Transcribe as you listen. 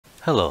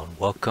Hello and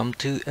welcome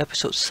to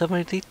episode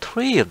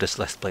 73 of this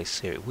Let's Play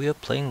series. We are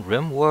playing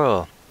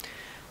RimWorld.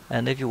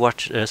 And if you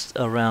watch us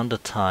around the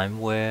time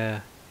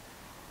where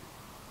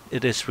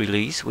it is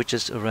released, which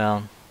is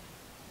around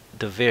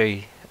the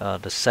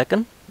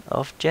 2nd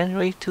of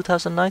January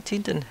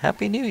 2019, then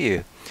Happy New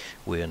Year.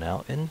 We are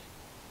now in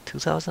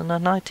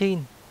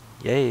 2019.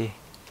 Yay.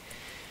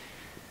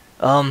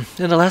 In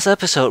the last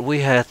episode we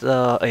had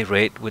a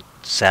raid with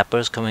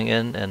sappers coming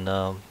in and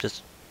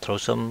just throw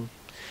some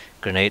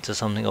grenades or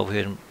something over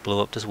here and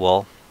blow up this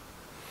wall.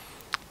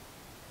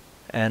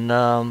 And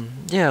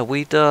yeah,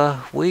 we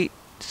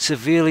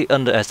severely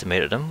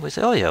underestimated them. We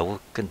said, oh yeah, we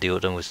can deal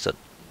with them. We start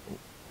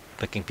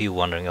making people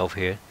wandering over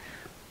here.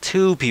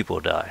 2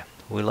 people die.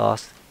 We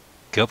lost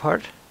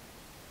Gebhardt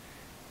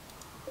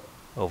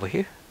over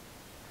here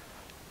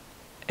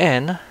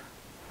and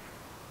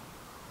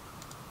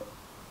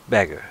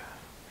Bagger.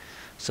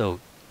 So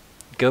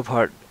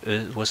Gebhardt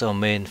was our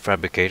main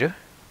fabricator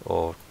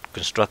or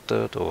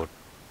constructor or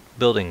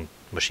building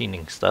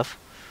machining stuff,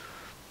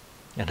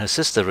 and her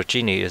sister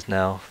Regini is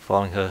now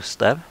following her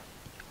step.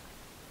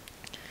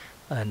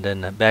 And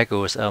then Bagger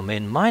was our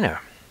main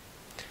miner.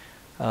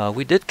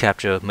 We did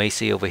capture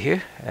Macy over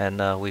here,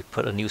 and we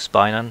put a new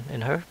spine on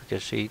in her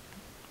because she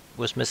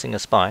was missing a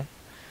spine.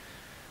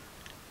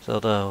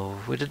 So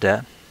we did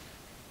that.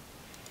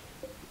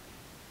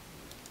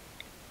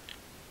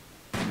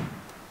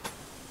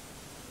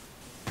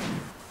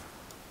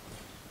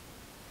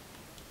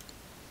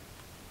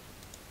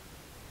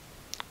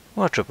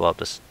 I'm gonna triple up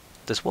this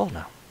wall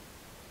now.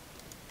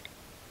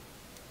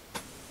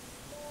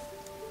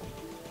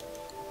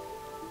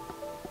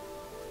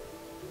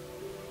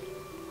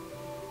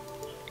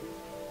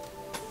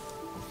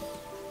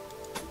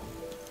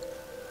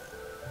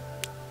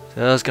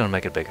 So that's gonna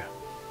make it bigger.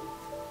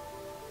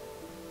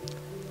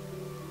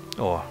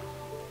 Or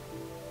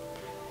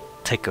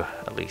thicker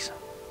at least.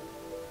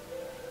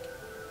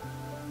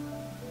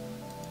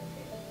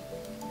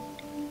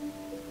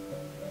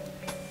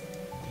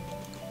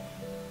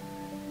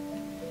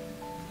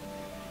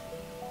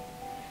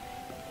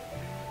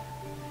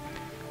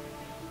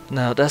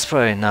 Now that's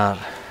probably not,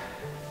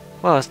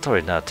 well, it's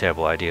probably not a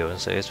terrible idea. I would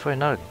say it's probably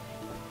not a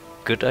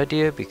good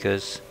idea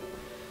because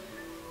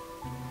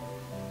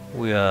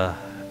we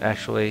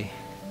actually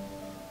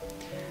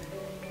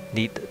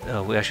need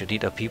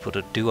our people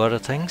to do other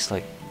things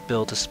like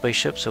build a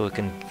spaceship so we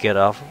can get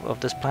off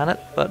of this planet.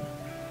 But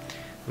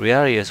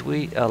reality is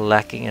we are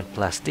lacking in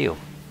plasteel,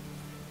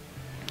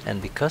 and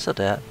because of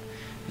that,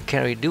 we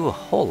can't really do a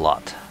whole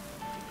lot.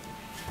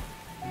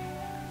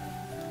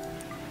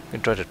 We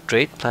can try to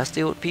trade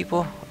plasteel with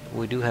people.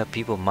 We do have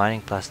people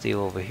mining plasteel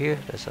over here.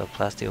 There's a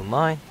plasteel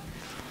mine,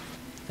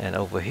 and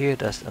over here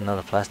there's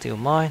another plasteel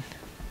mine.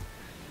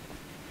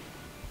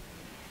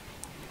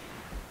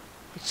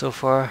 But so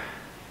far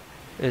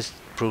it's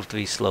proved to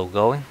be slow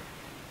going.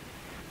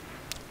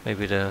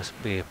 Maybe there'll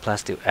be a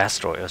plasteel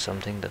asteroid or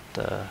something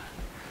that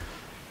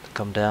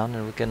come down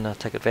and we can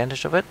take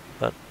advantage of it.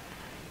 But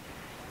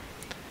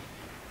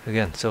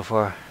again, so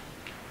far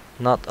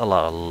not a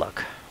lot of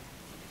luck.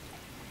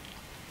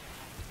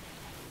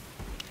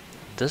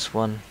 This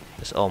one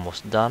is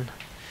almost done.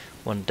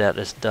 When that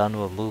is done,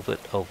 we'll move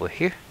it over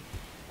here.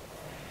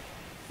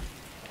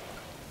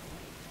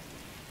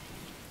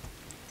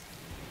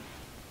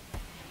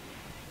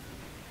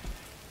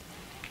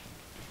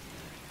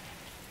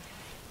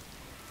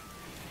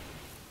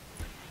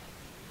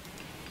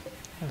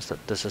 Let's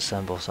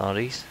disassemble some of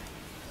these.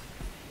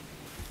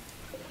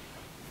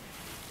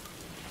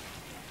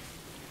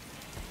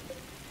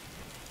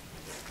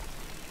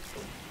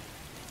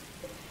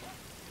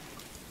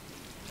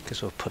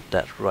 Guess we'll put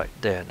that right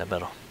there in the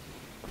middle.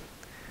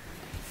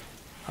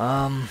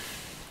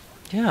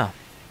 Yeah.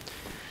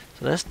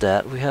 So that's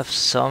that. We have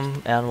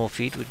some animal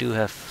feed. We do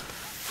have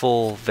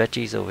full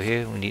veggies over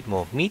here. We need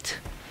more meat.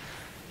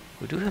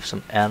 We do have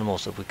some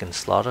animals that we can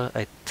slaughter,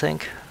 I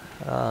think.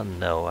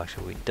 No,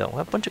 actually we don't. We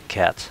have a bunch of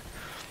cats.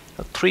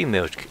 3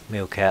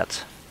 male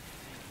cats.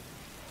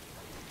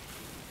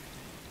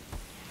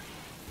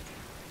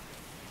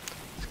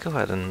 Let's go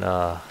ahead and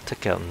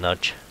take out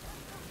Nudge.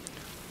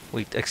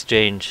 We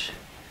exchange.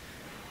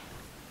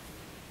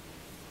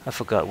 I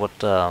forgot what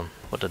the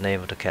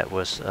name of the cat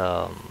was.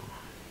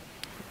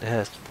 It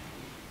has.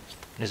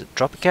 Is it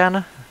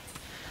Tropicana?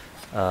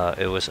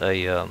 It was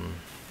a.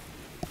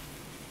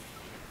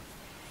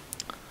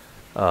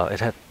 It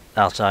had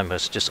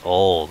Alzheimer's, just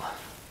old.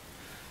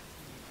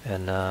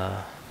 And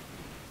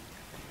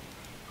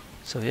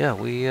so yeah,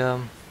 we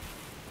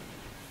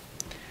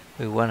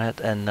went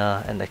ahead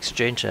and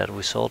exchanged that.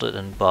 We sold it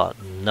and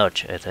bought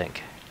Nudge, I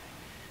think.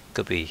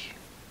 Could be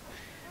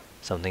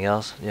something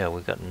else. Yeah,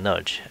 we got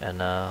Nudge, and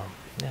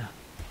yeah.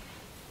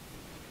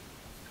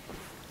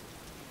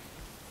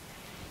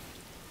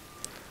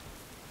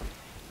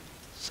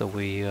 So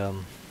we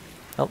oh,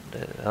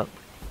 I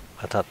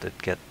thought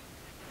it'd get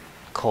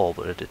coal,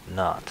 but it did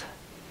not.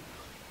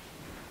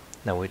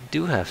 Now we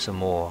do have some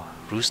more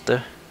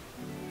Rooster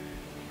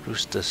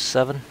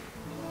 7,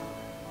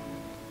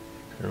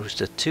 and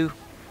Rooster 2.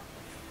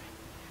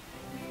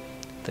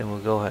 Then we'll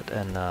go ahead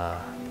and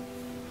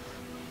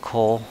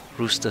call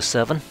Rooster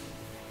 7.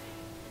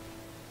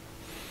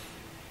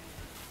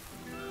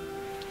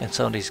 And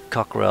some of these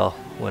cockerel,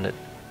 when it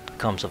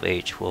comes of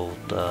age, will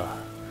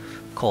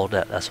call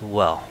that as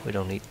well. We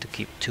don't need to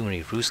keep too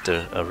many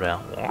rooster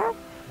around. I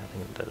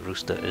think the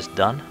rooster is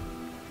done.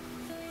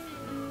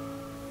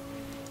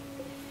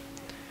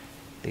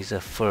 These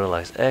are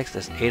fertilized eggs.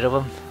 There's 8 of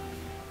them.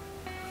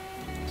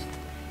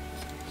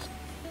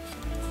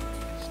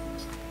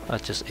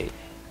 Just 8.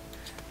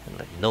 And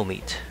like no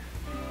meat.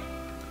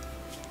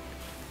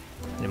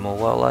 Any more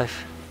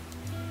wildlife?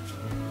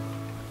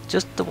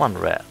 Just the one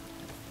rat.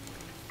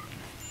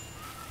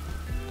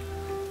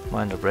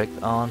 Minor break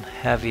on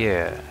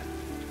Javier.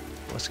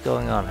 What's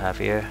going on,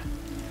 Javier?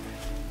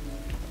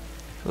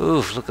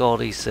 Oof, look at all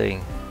these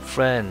things.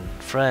 Friend.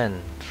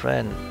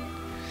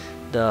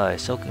 Die.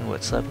 Soaking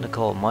wet, slap in the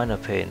cold, minor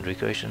pain.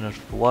 Recreation of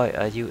why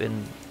are you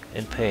in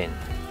pain?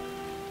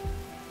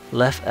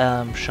 Left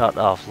arm shot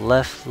off,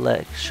 left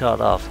leg shot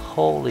off.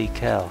 Holy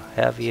cow,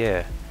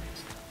 Javier.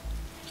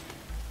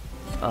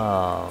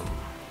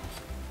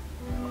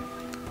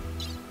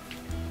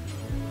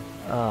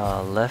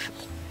 Left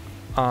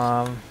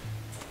arm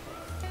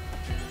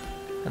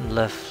and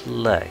left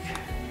leg.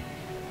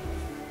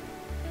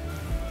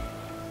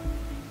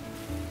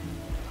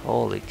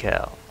 Holy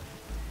cow.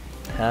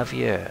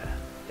 Javier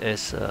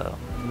is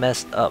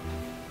messed up.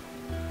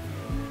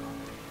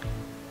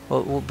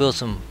 Well, we'll build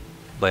some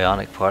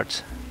bionic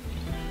parts.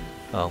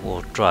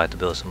 We'll try to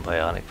build some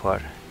bionic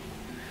part.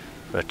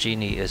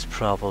 Ragini is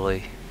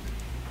probably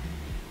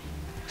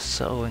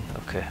sewing.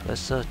 Okay,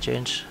 let's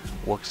change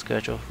work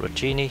schedule.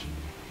 Ragini,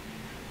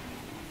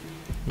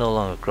 no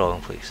longer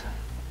growing, please.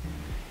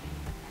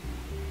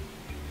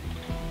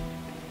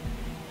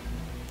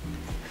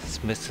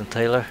 Smith and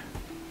Taylor,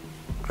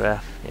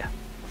 graph, yeah.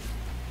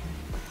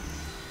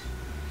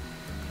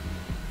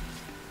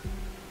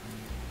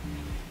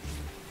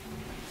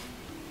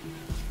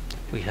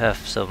 We have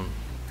some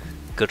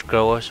good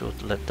growers, we'll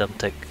let them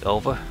take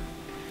over.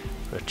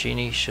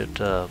 Ragini should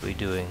be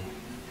doing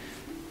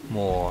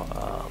more,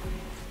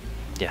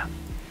 yeah,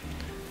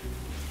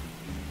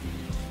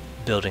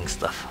 building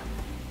stuff.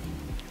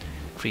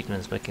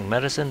 Friedman's making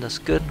medicine, that's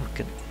good. We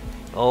can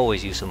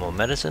always use some more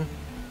medicine.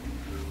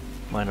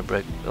 Minor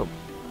break, oh,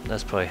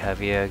 that's probably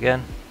Javier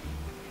again.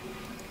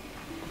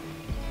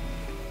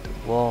 The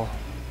wall.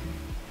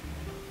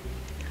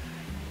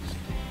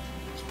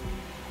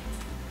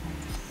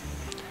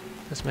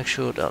 Let's make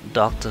sure that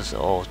doctors are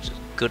all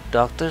good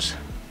doctors.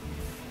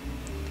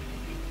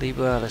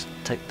 Libra, let's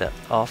take that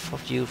off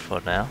of you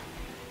for now.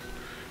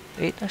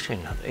 8, actually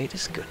not, 8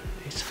 is good,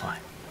 it's fine.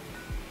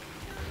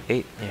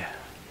 8, yeah.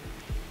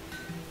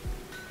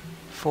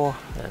 4,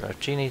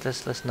 Ragini,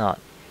 let's not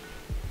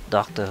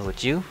doctor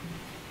with you.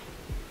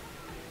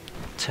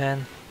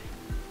 10,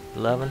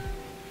 11,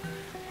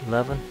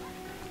 11.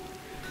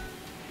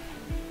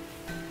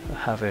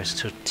 Javier's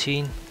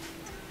 13.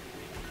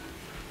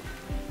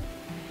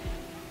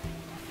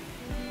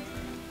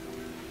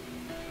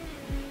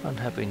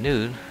 Unhappy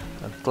nude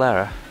and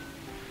Clara,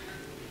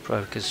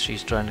 probably because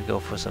she's trying to go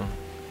for some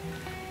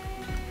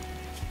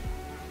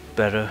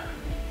better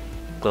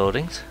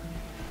clothings.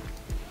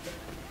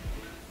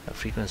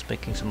 Friedman's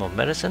making some more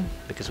medicine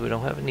because we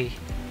don't have any.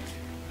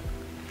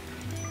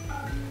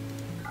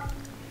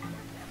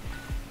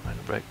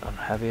 Minor break on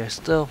Javier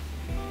still.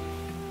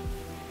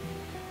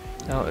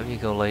 Now if you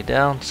go lay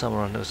down,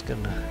 someone is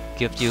gonna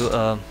give you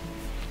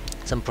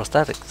some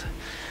prosthetics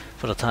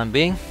for the time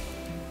being.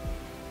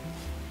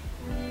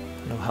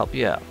 It'll help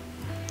you out.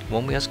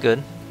 Won't be as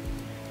good.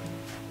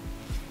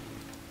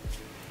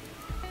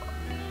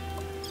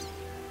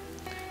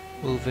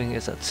 Moving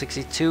is at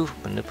 62,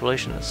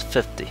 manipulation is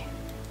 50.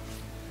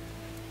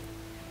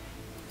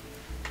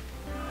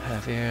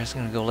 Javier is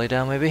gonna go lay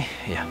down maybe?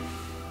 Yeah.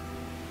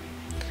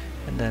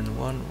 And then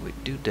we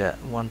do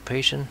that, one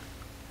patient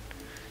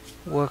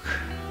work.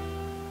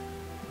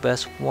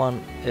 Best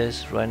one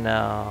is right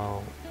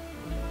now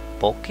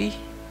bulky?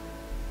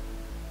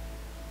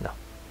 No.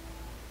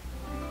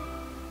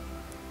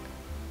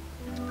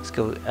 Let's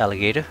go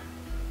Alligator.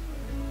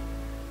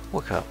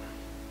 Work up.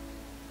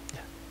 Yeah.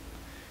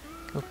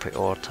 Go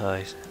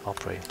prioritize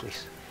operating,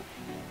 please.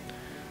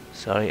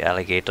 Sorry,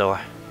 Alligator.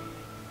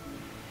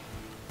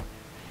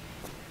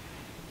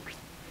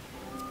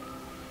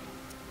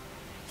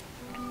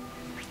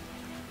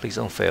 Please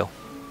don't fail.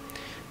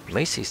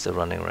 Macy's still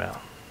running around.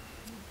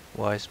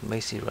 Why is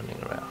Macy running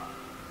around?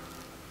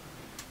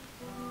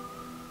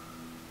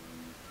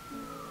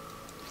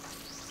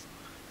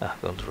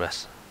 Going to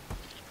rest.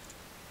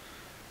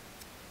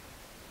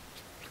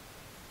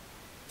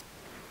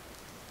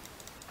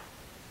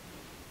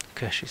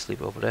 Okay, she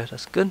sleep over there.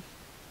 That's good.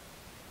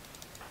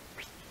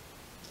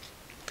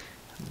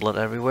 Blood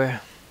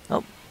everywhere.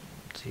 Oh,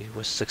 she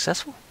was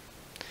successful.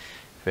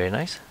 Very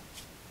nice.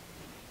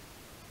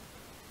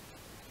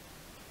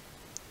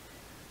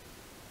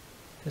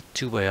 The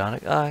 2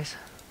 bionic eyes,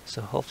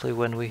 so hopefully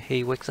when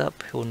he wakes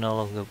up, he'll no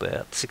longer be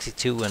at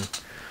 62 and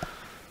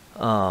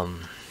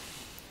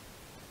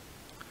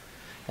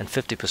and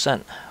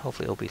 50%.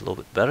 Hopefully it'll be a little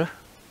bit better.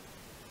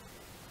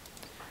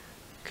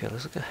 Okay,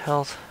 let's look at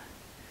health.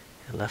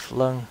 Left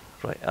lung,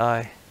 right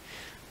eye.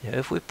 Yeah,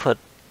 if we put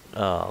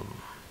a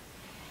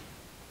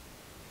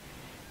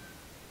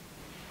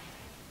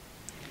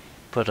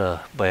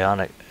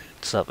bionic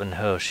sub in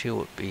her, she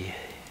would be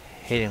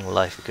hating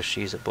life because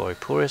she's a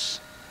Boriporus.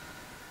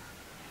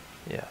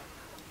 Yeah.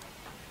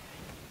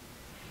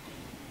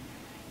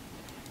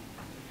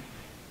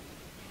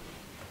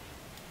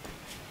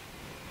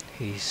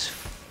 He's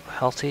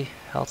healthy.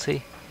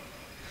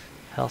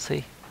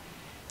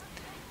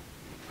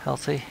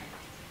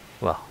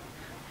 Well,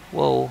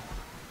 whoa.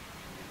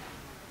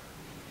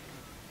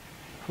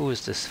 Who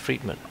is this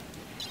Friedman?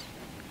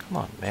 Come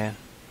on, man.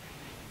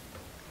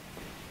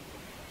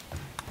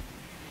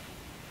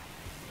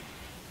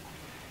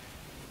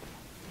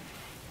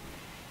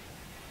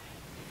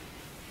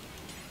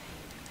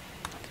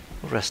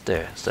 Rest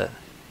there instead.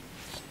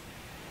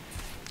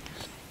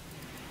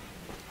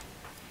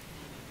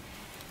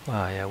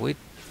 Wow, yeah, we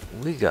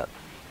got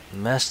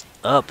messed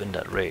up in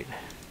that raid.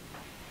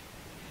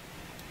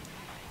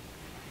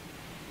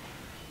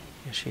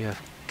 Yeah, she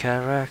have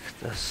cataract.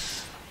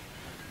 That's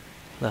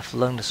left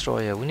lung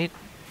destroyer. Yeah, we need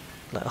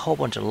like a whole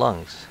bunch of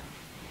lungs.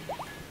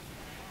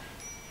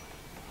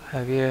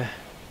 Javier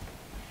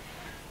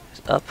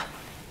is up.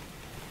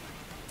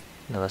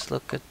 Now let's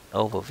look at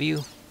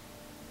overview.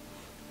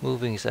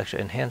 Moving is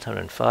actually enhanced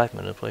 105,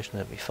 manipulation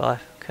that'd be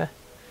 5. Okay.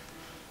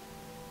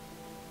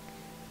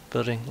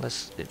 Building,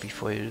 let's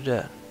before you do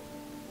that.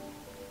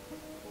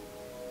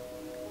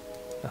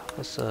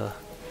 Oh,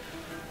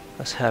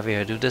 let's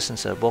Javier do this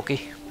instead of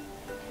bulky.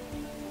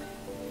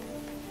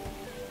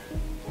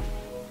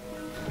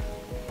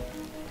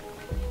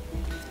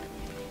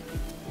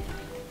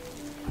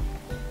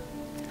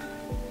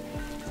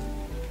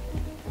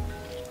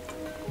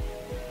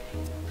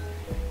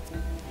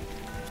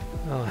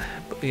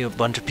 A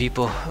bunch of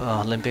people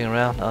limping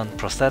around on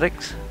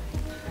prosthetics.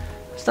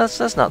 So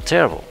that's not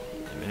terrible.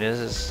 I mean, this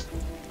is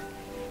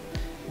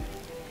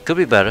could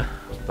be better,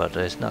 but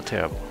it's not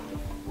terrible.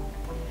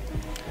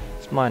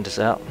 Let's mine this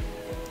out.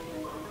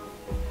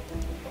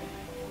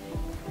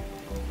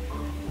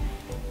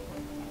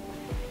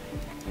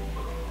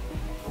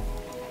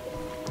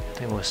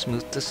 Then we'll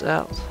smooth this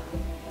out.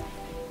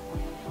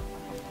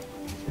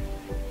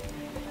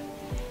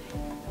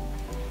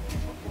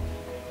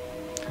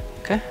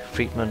 Okay,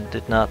 Friedman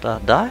did not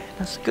die.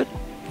 That's good.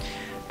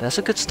 That's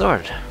a good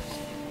start.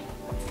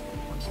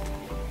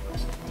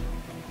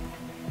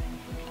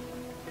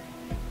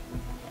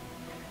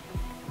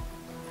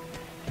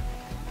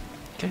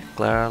 Okay,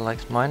 Clara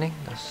likes mining.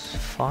 That's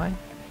fine.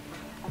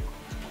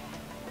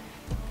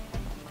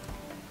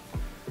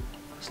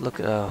 Let's look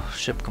at our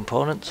ship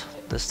components.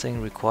 This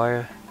thing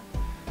require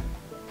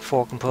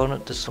 4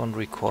 components. This one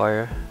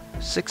require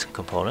 6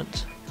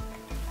 components.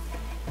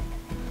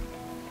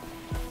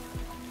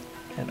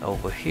 And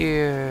over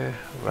here,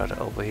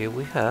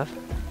 we have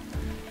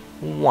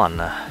 1.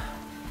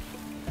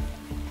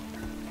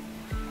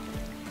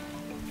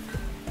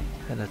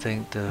 And I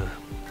think the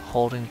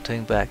holding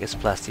thing back is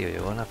plasteel.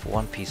 You want to have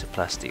 1 piece of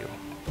plasteel.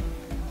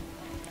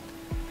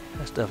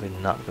 That's definitely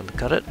not going to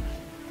cut it.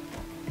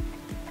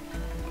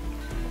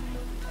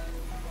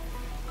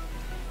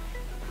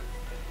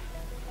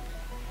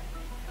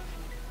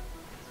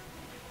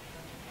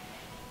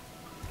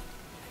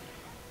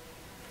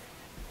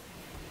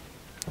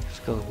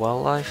 Go to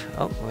wildlife.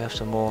 Oh, we have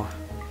some more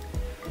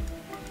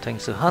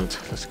things to hunt.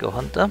 Let's go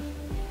hunt them.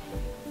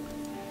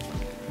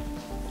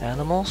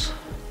 Animals.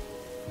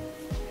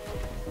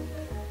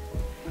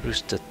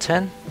 Rooster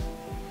 10.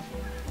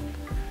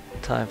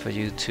 Time for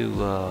you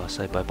to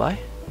say bye-bye.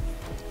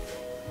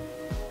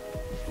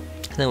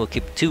 Then we'll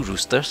keep 2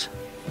 roosters.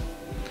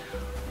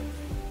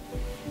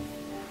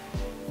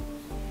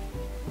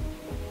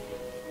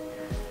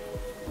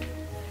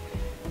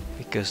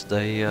 Because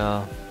they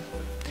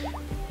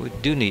we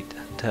do need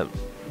to have,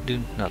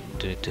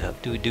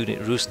 we do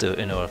need rooster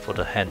in order for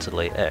the hen to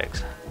lay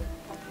eggs.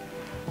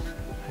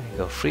 There you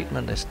go,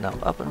 Friedman is now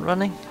up and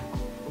running.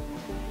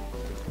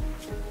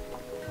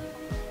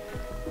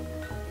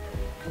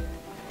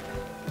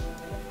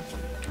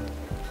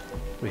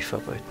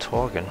 Refurb by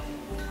Torgen.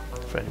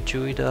 Friend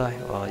Chewie die.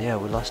 Oh yeah,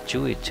 we lost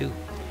Chewie too.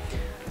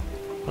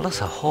 We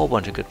lost a whole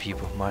bunch of good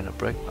people. Minor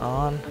break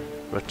on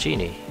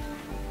Roccini.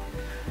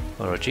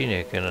 Well,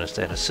 Roccini can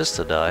understand his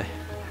sister die.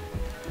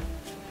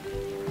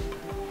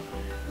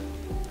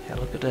 Yeah,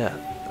 look at that.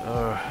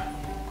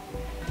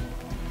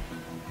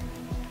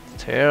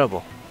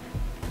 Terrible.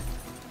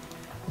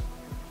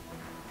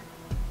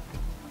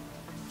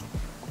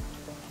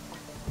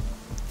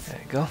 There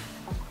you go.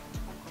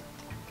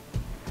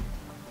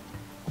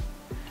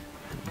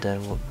 And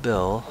then we'll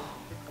build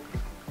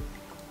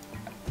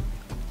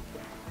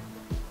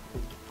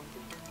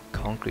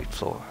concrete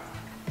floor.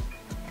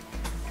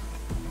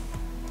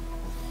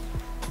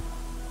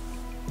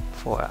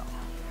 4 out.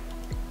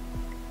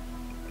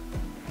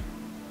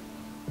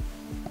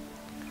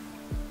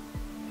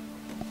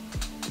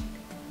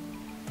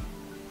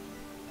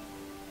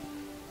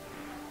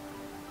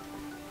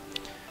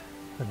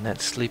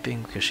 Annette's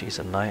sleeping because she's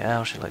a night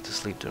owl. She likes to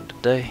sleep during the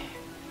day.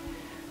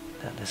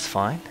 That is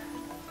fine.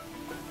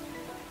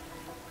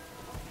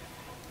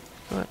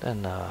 Go ahead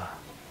and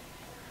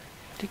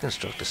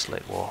deconstruct the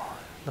slate wall.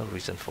 No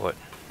reason for it.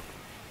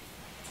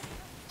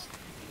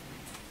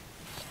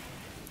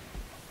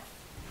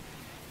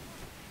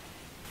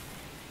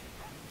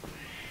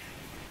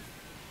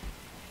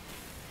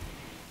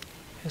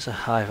 There's a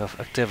hive of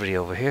activity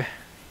over here.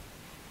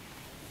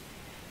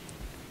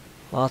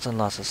 Lots and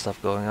lots of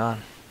stuff going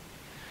on.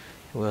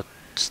 We're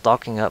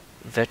stocking up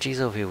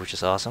veggies over here, which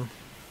is awesome.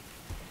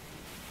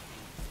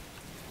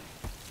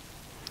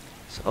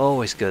 It's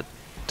always good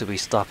to be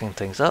stocking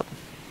things up.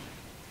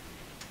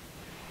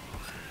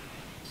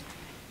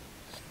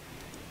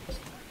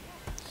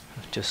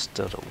 Just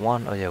still the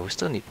one. Oh yeah, we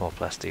still need more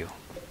plasteel.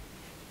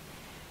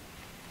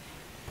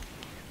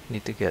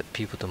 Need to get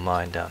people to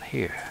mine down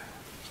here.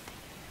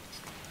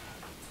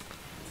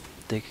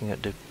 Digging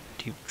at the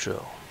deep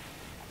drill.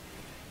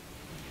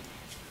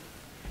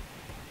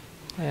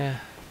 Yeah,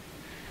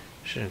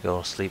 shouldn't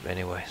go to sleep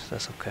anyways.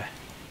 That's okay.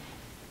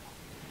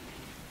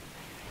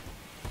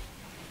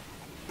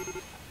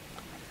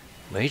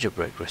 Major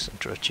breakfast in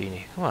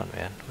Dracini. Come on,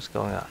 man. What's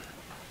going on?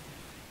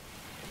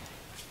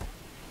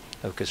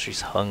 Oh, because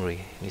she's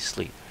hungry. Needs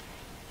sleep.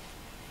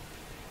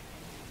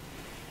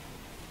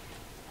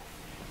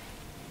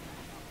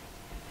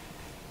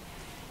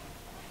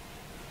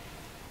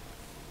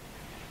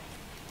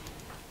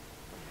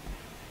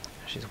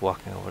 She's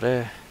walking over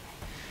there.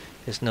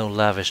 There's no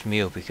lavish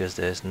meal because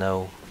there's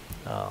no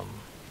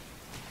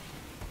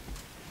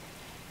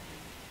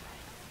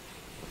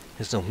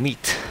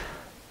meat.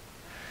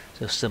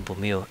 So simple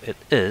meal it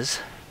is.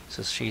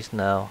 So she's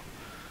now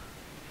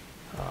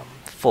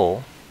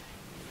full.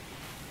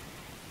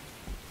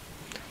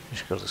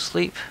 She goes to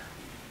sleep.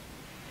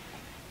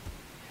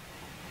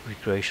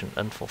 Recreation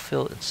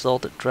unfulfilled,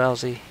 insulted,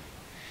 drowsy.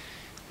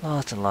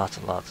 Lots and lots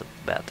and lots of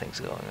bad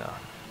things going on.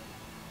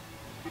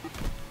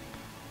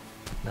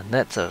 The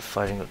nets are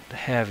fighting with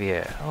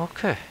Javier.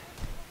 Okay.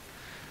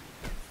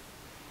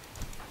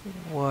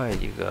 Why are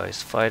you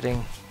guys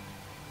fighting?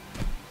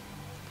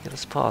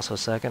 Let's pause for a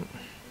second.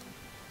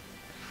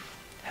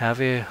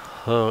 Javier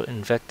hurled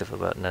invective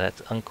about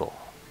Nanette's uncle.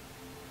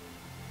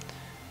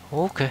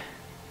 Okay.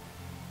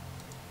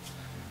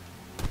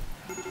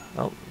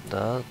 Oh,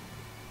 the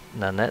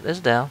Nanette is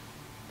down.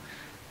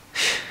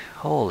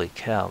 Holy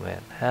cow,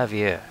 man.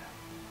 Javier.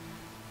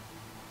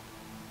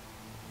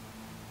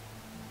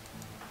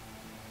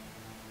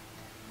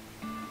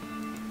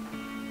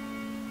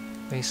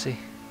 Macy,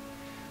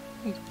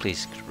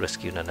 please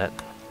rescue Nanette.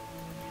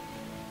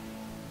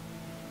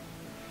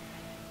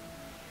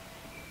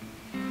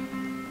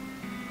 And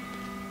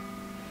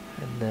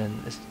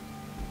then is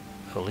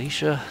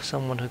Alicia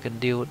someone who can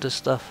deal with this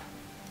stuff?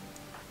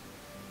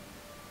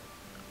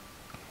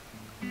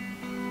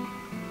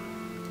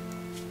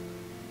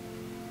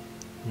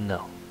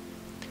 No.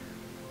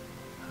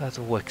 I have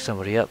to wake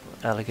somebody up.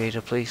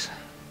 Alligator, please.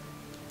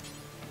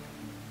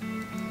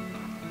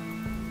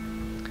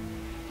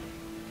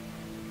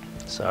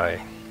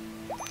 Sorry.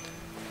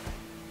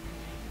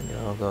 You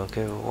know, go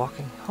okay with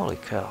walking? Holy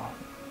cow.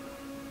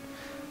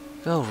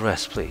 Go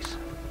rest, please.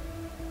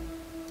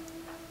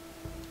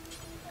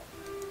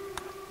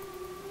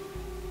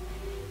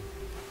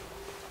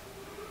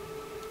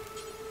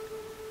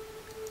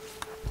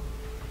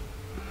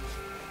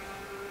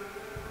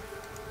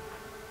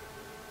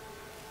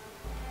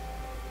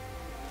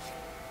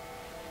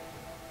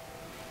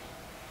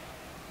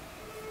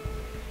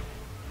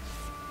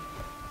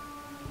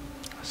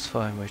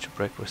 Fine, way to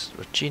breakfast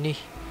with Jeannie.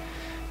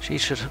 She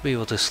should be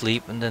able to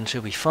sleep and then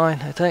she'll be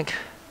fine, I think.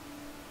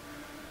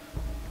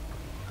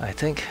 I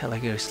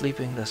like her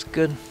sleeping, that's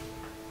good.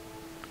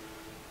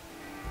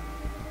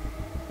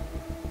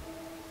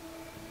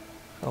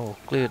 Oh, we'll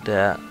clear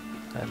that.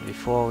 And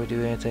before we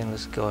do anything,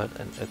 let's go ahead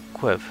and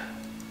equip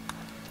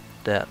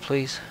that,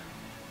 please.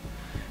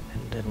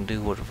 And then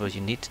do whatever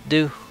you need to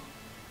do.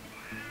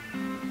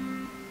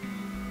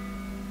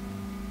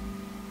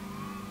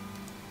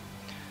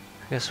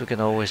 I guess we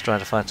can always try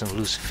to find some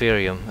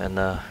luciferium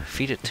and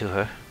feed it to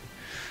her.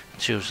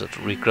 She'll just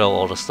regrow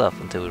all the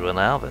stuff until we run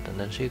out of it, and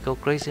then she'll go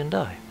crazy and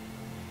die.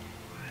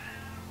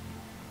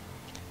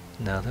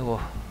 Now they will.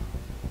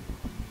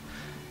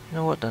 You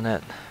know what,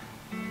 Nanette?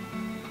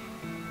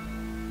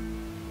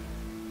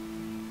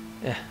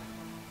 Yeah,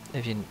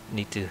 if you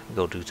need to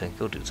go do things,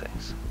 go do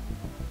things.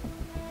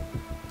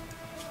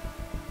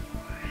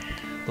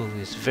 Oh,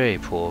 it's very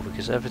poor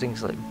because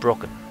everything's like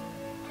broken.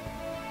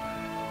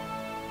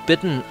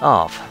 Bitten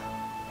off.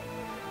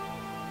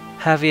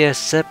 Javier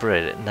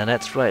separated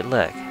Nanette's right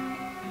leg.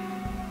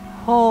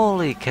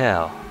 Holy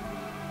cow.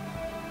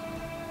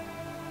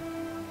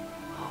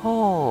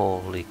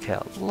 Holy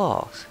cow.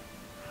 Logs.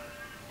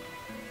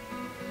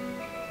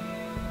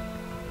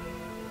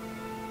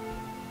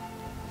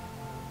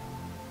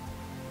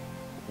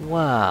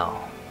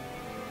 Wow.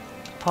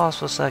 Pause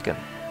for a second.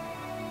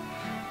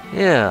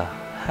 Yeah,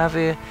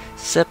 Javier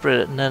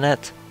separated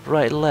Nanette's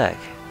right leg.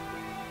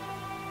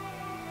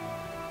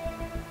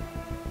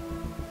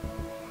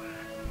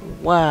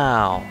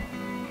 Wow.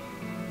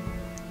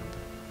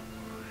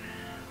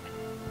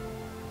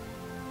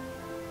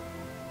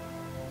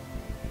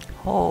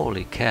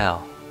 Holy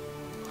cow.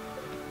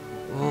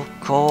 We'll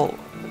call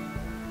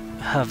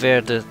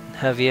Javier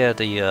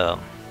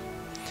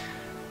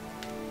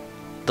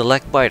the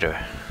leg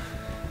biter.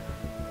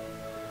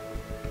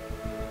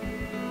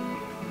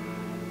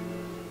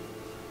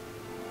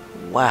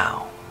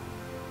 Wow.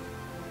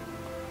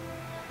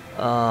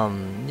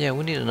 Yeah,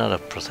 we need another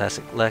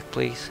prosthetic leg,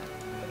 please.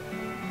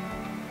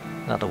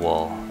 Not the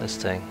wall, this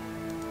thing.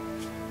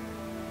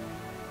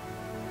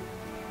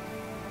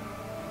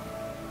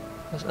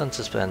 Let's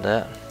unsuspend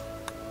that.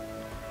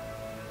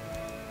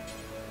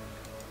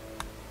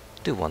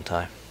 Do one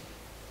time.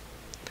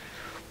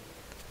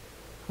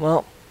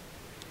 Well,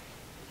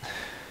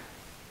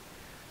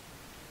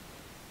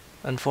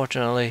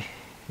 unfortunately,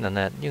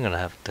 Nanette, you're gonna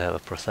have to have a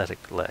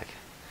prosthetic leg.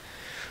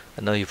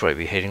 I know you'll probably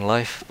be hating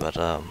life, but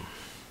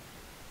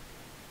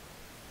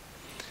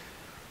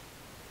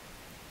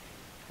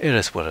it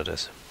is what it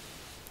is.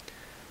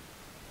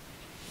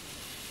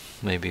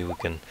 Maybe we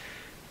can.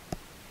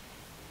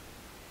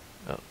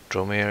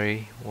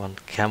 Dromary one,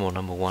 camel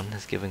number 1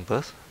 is giving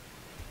birth.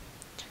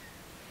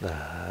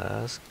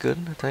 That's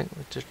good. I think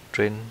we just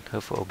train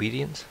her for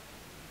obedience.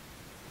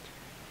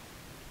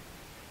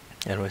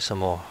 Anyway, some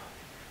more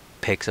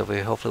pigs over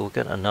here. Hopefully we'll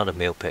get another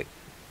male pig.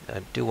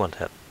 I do want to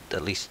have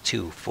at least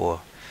 2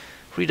 for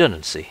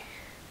redundancy.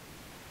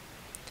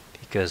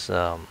 Because,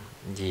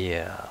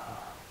 yeah,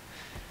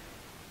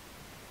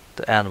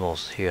 the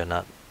animals here are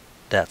not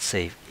that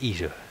safe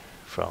either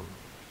from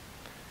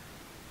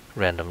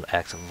random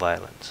acts of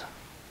violence.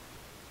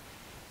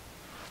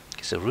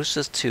 Okay, so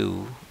roosters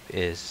 2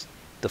 is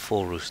the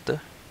full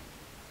rooster.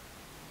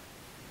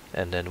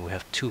 And then we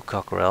have 2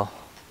 cockerel,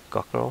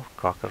 I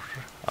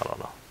don't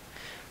know.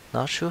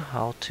 Not sure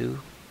how to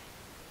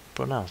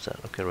pronounce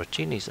that. Okay,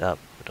 Roccini's up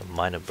with a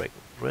minor break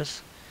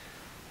wrist.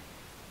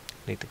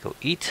 Need to go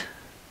eat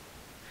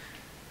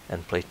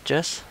and play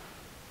chess.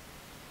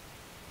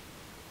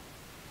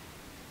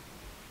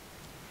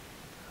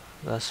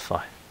 That's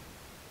fine.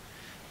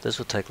 This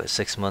will take like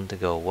 6 months to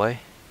go away.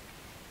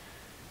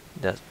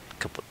 That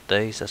couple of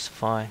days, that's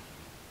fine.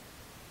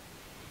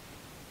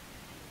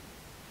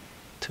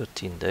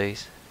 13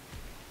 days.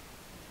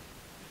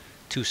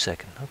 2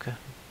 seconds, okay.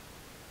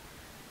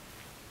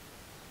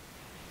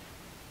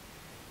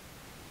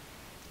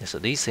 Yeah, so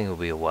these things will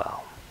be a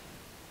while.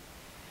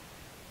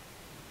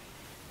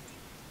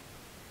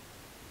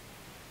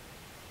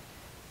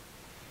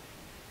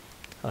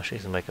 Oh,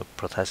 she's gonna make a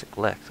prosthetic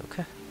leg.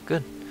 Okay,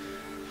 good.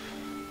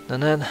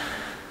 And then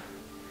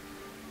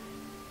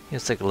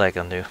let's take a leg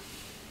on you.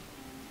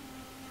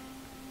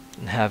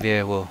 And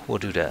Javier will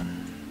do that.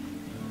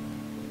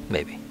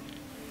 Maybe.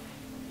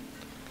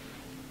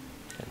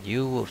 And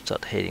you will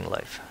start hating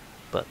life,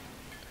 but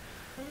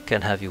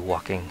can't have you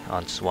walking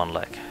on just one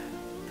leg.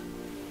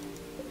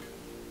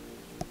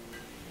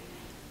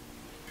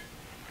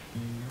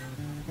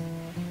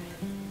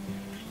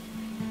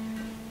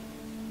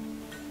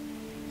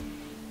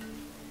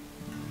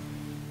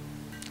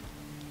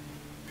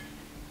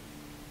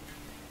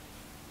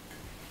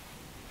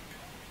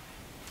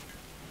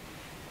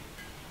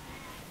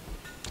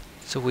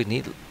 So we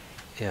need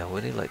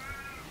like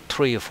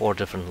 3 or 4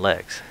 different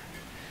legs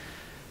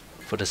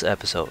for this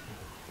episode.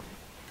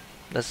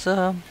 Let's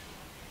okay,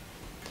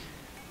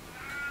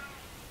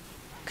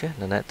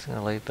 Nanette's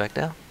gonna lay it back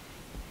down.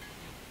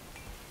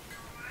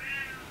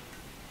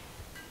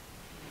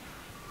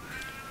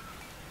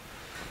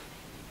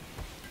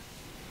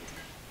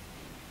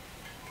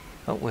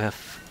 Oh, we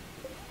have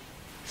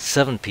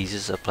 7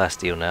 pieces of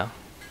plasteel now.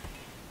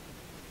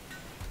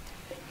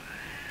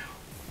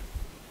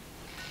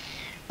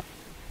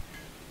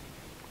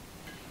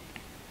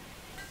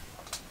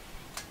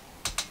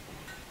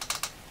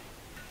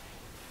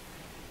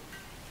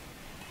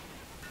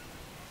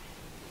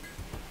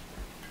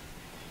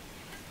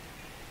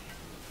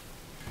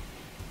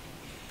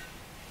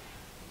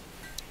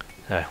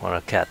 Alright, one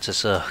of the cats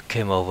just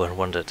came over and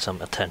wanted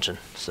some attention,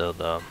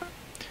 so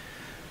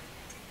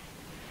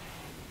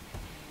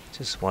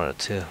just wanted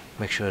to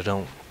make sure I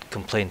don't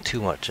complain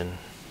too much. And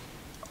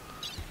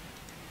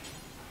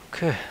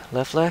okay,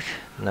 left leg,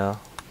 no,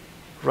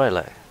 right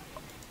leg.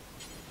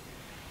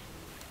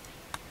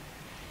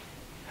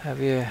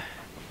 Javier,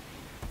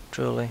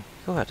 drilling.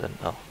 Go ahead and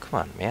oh,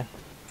 come on, man.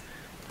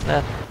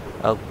 That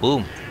oh,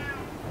 boom.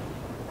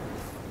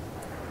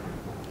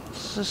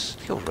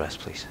 Just go rest,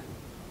 please.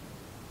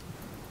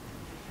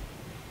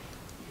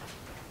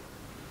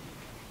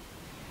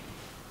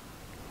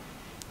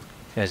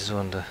 Yeah, I just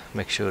wanted to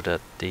make sure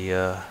that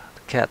the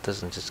cat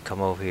doesn't just come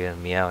over here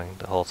and meowing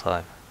the whole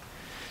time,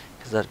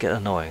 because that'd get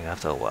annoying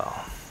after a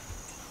while.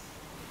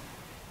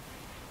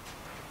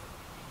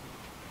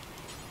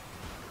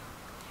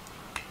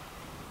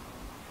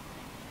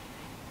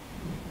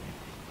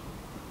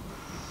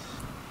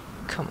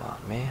 Come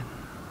on, man.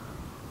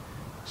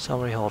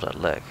 Somebody hold that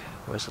leg.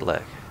 Where's the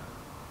leg?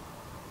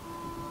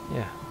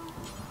 Yeah.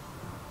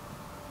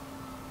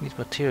 Needs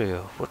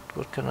material.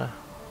 What kind of...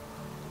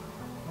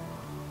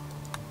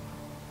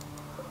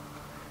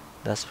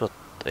 Let's put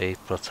a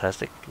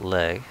prosthetic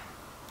leg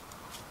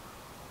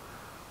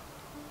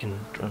in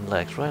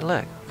legs, right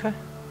leg. Okay.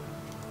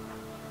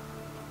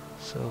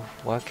 So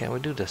why can't we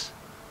do this?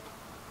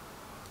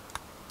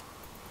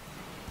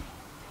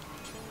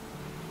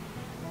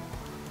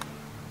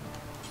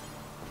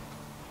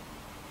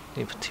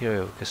 Need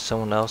material because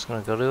someone else is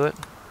gonna go do it.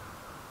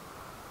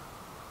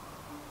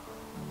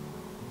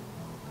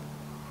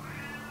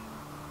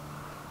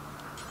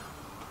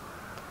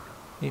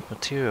 Need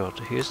material.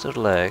 Here's the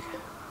leg.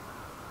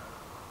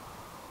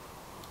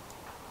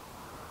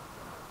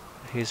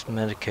 Here's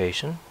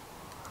medication.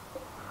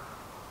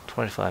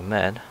 25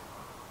 med.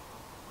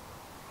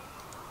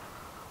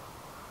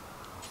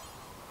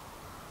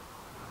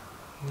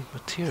 Need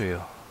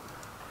material.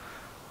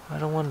 I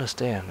don't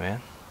understand,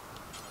 man.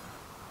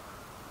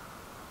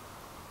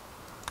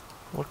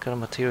 What kind of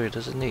material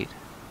does it need?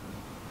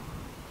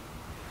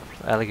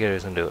 Alligator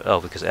doesn't do it.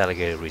 Oh, because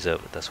Alligator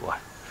reserved it, that's why.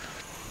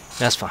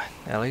 That's fine.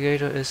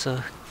 Alligator is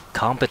a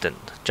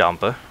competent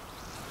jumper.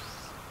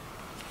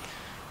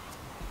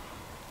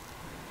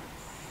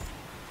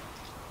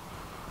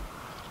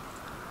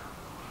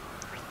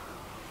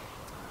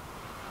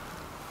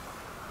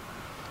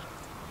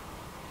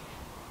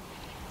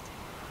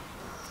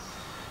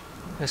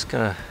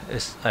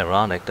 It's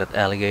ironic that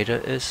Alligator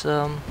is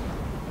the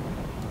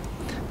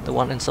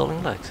one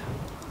installing legs.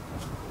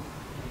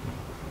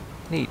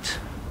 Neat.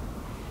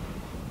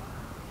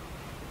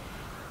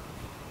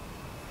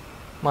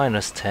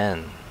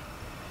 -10.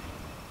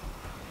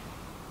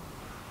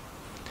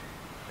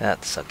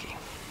 That's sucky.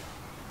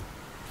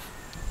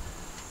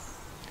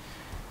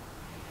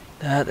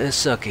 That is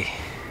sucky.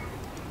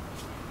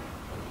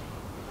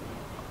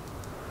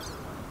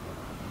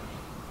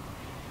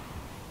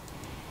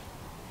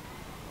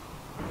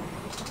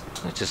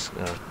 Let's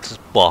just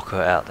balk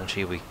her out and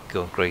she'll be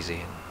going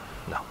crazy. And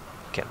no,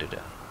 can't do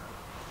that.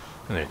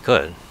 I mean, it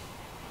could.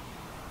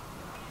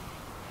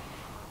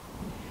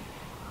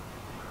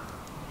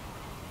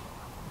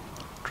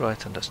 Dry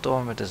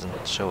thunderstorm, it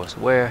doesn't show us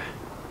where.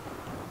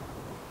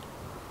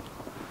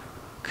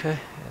 Okay,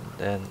 and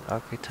then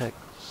architect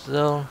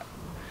zone,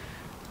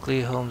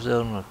 clear home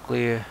zone, will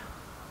clear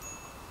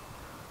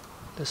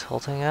this whole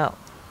thing out.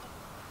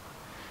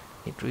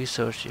 Need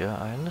research, yeah,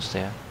 I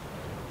understand.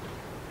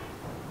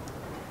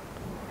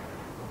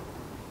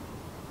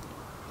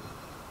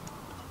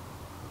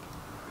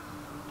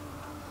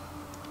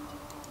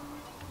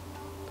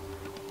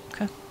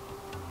 Okay.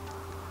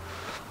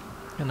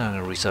 You're not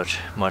gonna research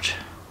much.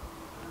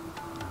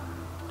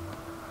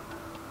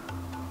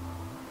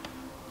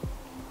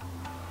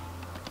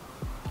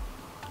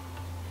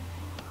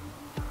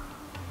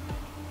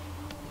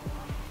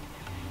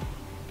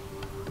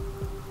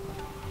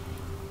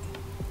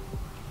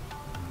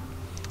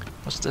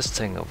 What's this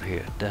thing over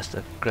here? That's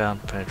the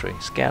ground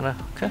penetrating scanner.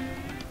 Okay.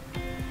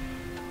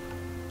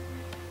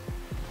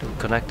 Do we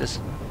connect this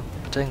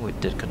thing? We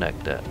did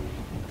connect that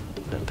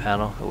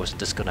panel. It was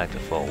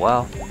disconnected for a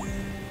while.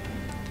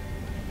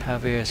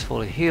 Javier is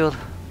fully healed.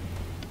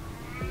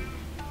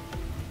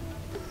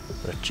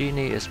 The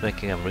genie is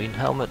making a marine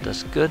helmet.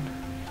 That's good.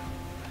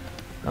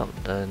 Oh,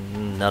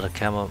 another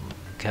camel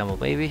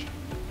baby.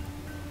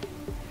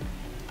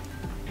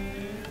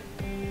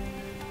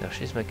 No,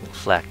 she's making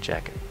flak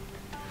jacket.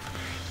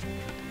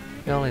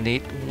 We only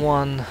need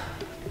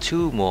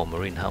 2 more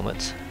marine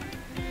helmets.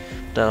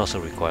 That also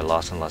require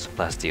lots and lots of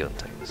plasteel and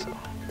things. So,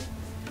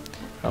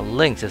 a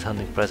lynx is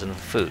hunting president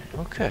food.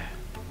 Okay.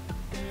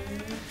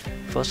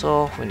 First of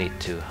all, we need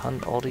to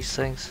hunt all these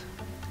things.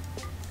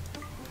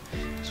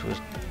 So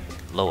we're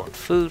low on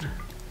food.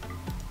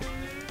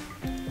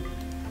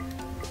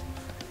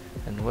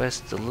 And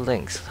where's the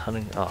lynx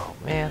hunting? Oh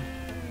man.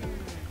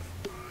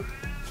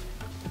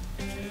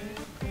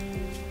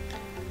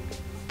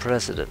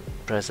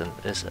 Present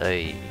is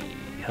a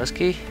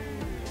husky.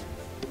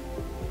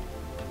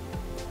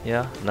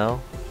 Yeah,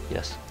 no,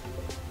 yes.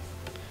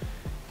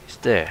 He's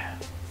there.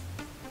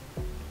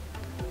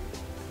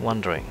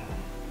 Wondering.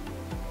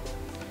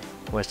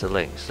 Where's the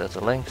lynx? That's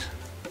a lynx.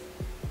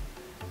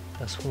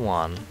 That's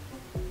one.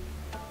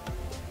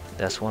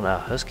 That's one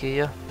husky,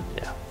 yeah?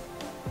 Yeah.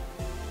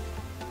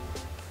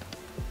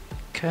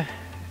 Okay.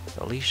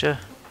 Alicia.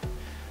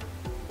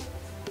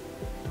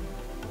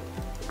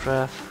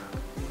 Draft.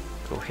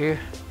 Go here.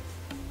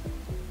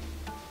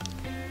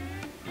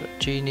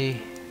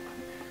 Genie,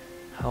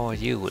 how are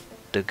you with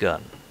the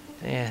gun?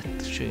 Yeah,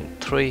 shooting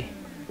 3.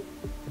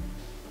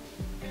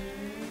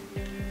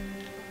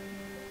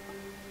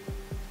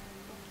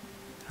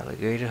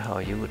 Alligator, how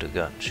are you with the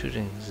gun?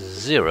 Shooting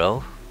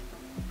 0.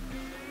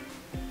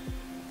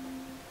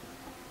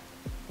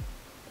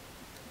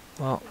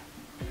 Well,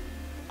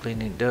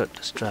 cleaning dirt,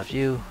 let's drop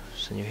you,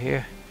 send you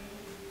here.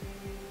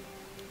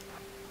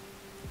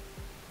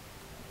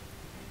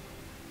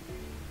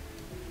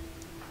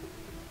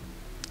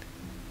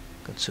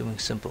 Consuming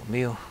simple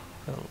meal.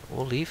 Well,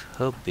 we'll leave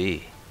her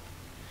be.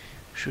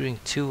 Shooting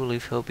 2, we'll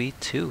leave her be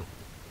 2.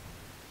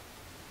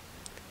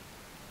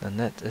 The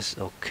net is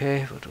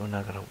okay, but we're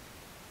not gonna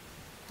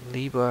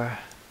leave our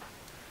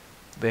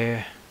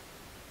bear.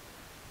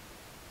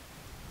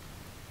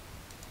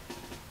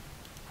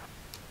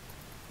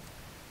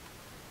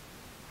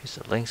 Here's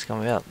the links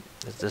coming up.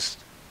 Is this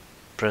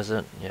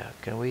president? Yeah,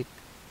 can we?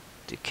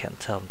 You can't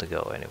tell him to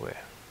go anywhere.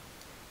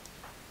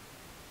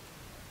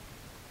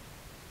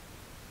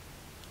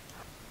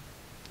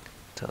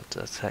 Tell it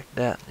to attack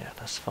that. Yeah,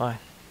 that's fine.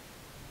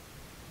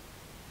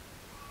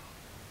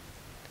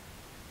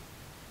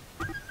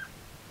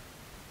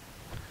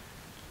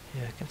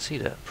 Yeah, I can see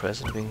that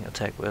president being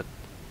attacked, but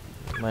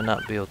might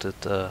not be able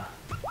to.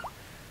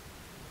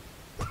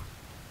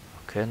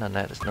 Okay, now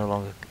that is no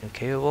longer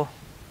incapable.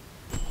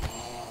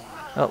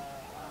 Oh,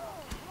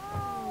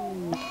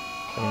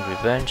 getting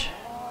revenge.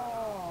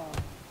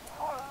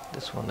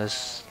 This one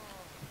is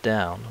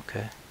down.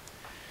 Okay,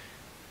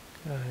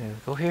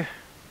 go here.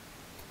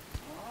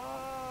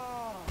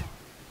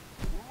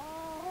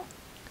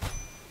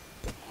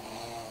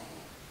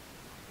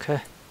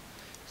 Okay,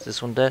 is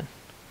this one dead?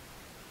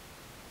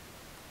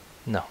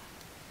 No.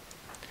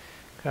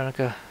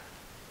 Kronika,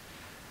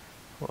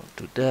 well,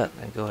 do that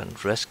and go ahead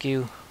and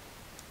rescue.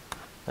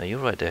 No, you're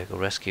right there. Go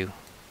rescue.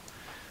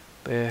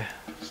 Bear,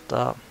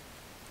 stop.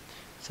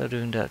 Instead of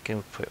doing that, can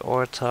we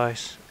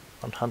prioritize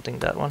on hunting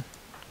that one?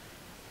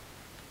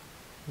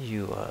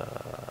 You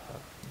are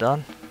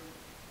done.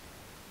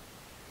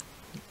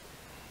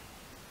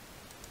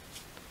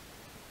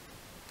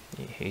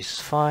 He's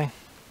fine.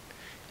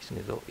 He's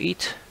gonna go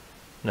eat.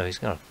 No, he's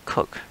gonna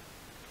cook.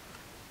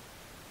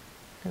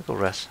 Go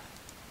rest.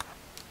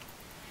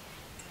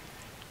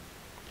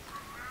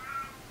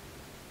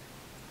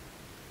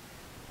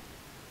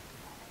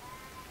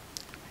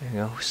 There you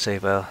go.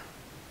 Save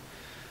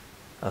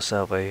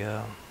ourselves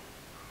a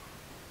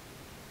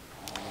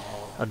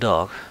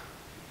dog.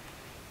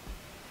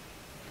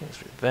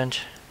 It's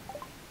revenge.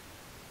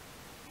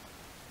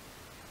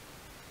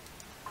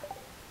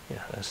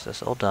 Yeah,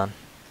 that's all done.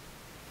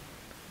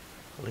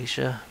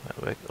 Alicia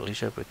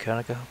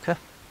Britannica. Okay,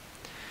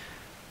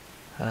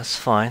 that's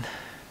fine.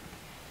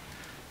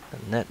 The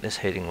net is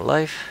hating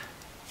life.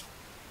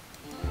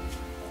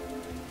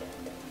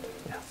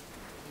 Yeah.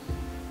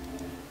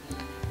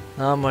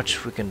 Not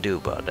much we can do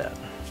about that.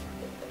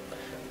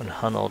 I'm gonna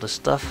hunt all this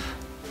stuff.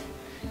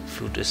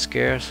 Food is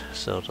scarce,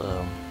 so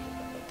the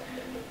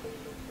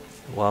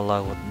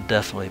wildlife would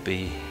definitely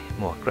be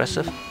more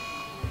aggressive.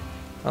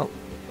 Oh,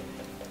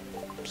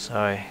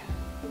 sorry.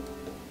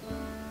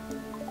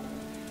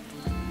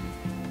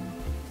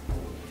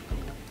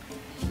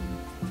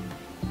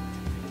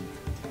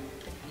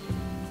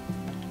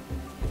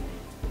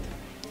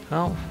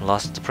 Oh,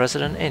 lost the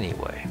president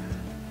anyway.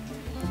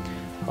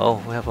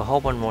 Oh, we have a whole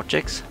bunch more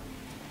chicks.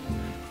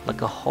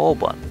 Like a whole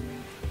bunch.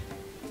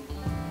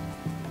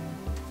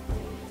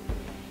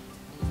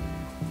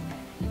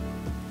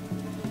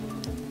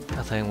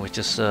 I think we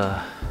just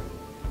I'll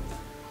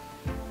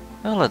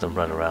let them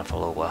run around for a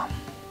little while.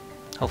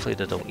 Hopefully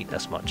they don't eat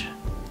as much.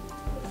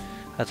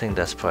 I think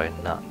that's probably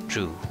not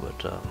true,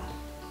 but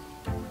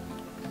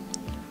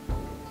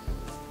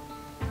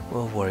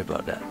we'll worry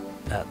about that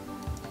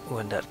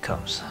when that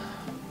comes.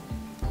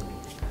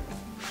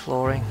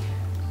 Flooring.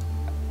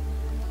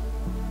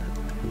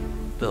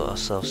 Build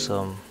ourselves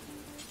some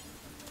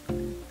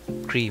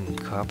cream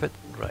carpet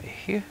right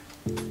here.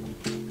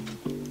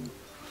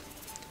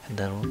 And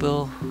then we'll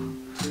build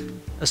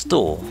a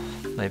stool,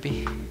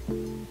 maybe.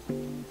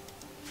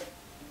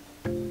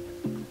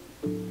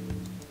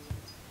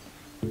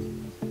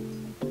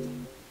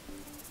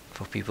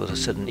 For people to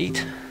sit and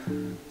eat.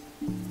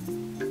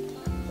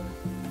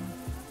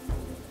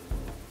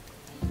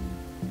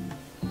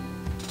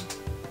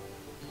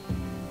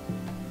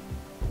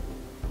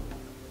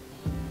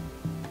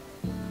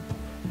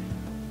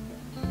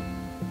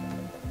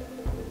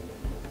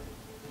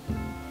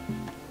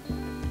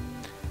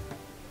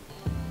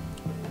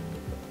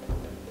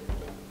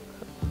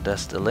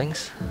 That's the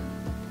links.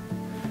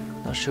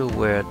 Not sure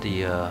where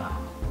the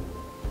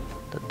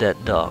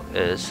dead dog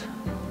is.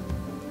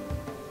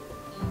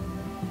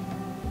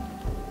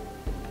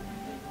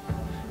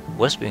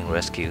 Was being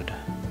rescued.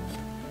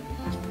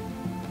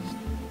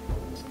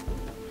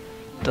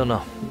 Don't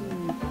know.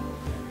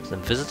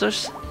 Some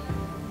visitors.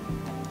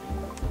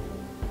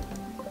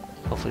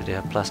 Hopefully they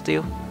have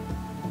plasteel.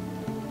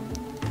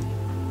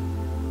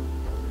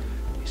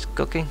 He's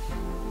cooking.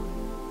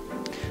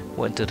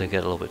 Wait until they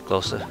get a little bit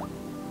closer.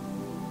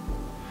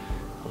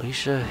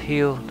 Alicia,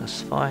 heal,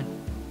 that's fine.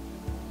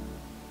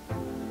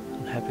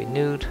 Unhappy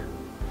nude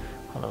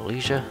on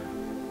Alicia.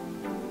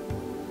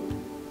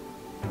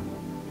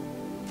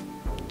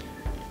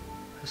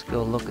 Let's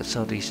go look at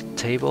some of these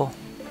table.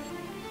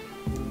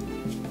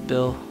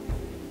 Bill,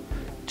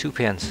 2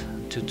 pens,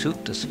 2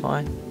 toot, that's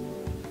fine.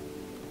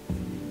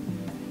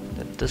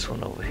 Then this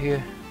one over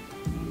here.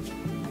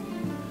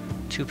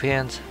 2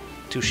 pants,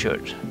 2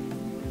 shirts.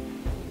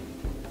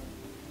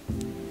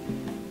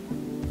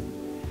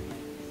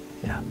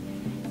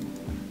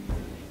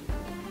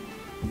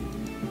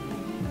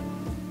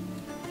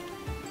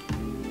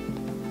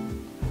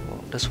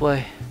 This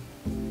way.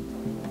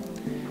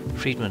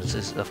 Friedman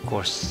is of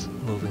course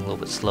moving a little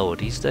bit slower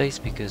these days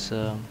because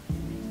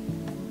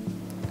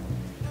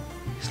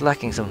he's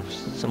lacking some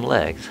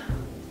legs.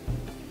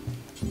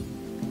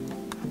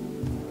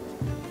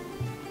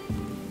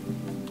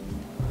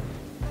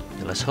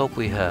 Let's hope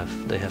they have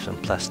some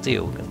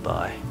plasteel we can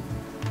buy.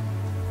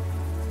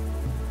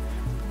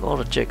 All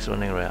the chicks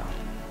running around.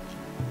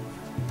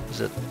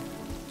 Is it?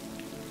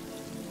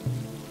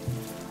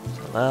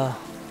 Hello?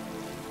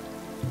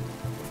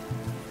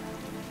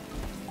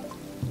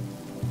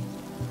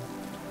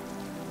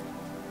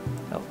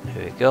 Oh,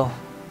 here we go.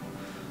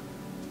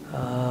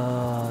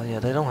 Yeah,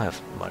 they don't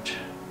have much.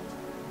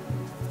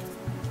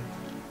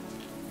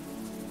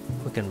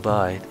 We can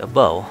buy a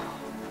bow.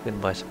 We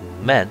can buy some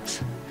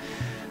meds.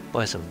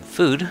 Buy some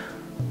food.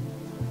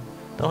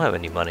 Don't have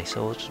any money,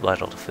 so we'll just buy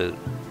all the food.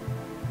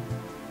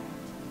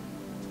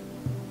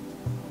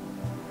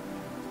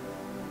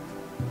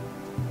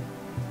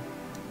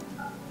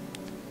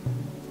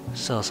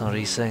 Sell some of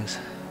these things.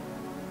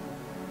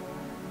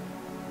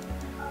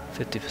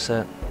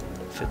 50%,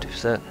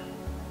 50%.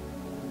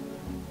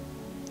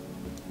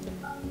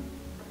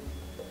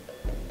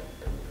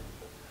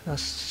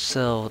 Let's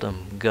sell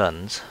them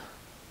guns.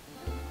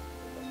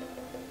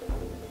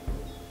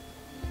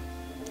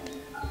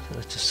 So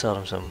let's just sell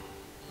them some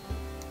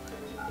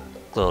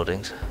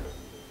clothings.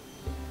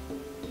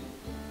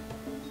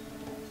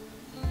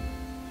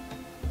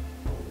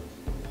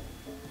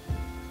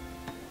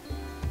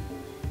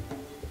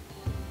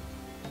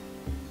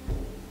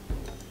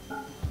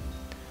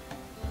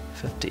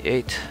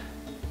 $58.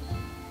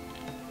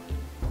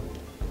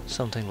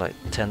 Something like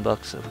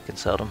 $10 if we can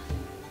sell them.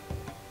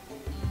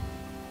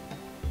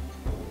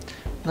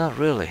 Not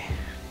really.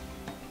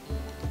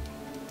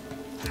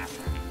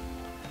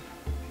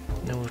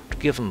 Then we'll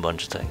give them a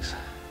bunch of things.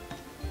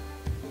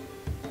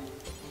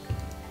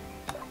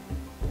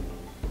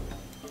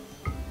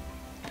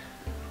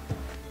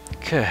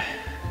 Okay.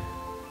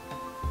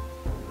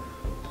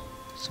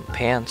 Some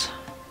pants.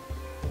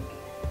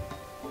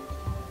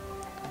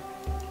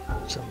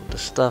 Some of the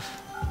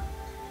stuff.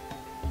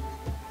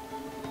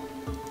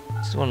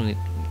 Just want to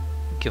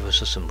give us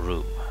just some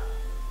room.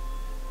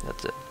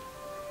 That's it.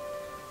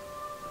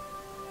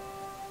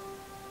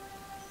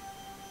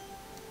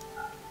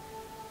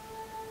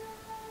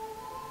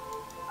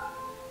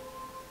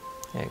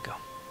 There you go.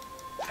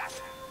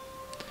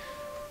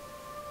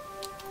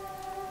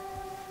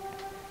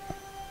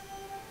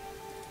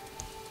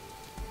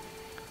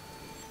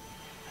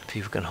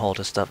 People can haul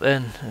the stuff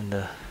in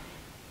and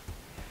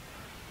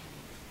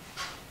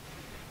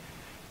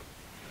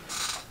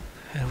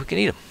we can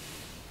eat them.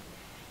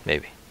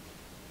 Maybe.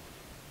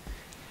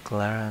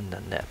 Clara and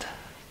Nanette.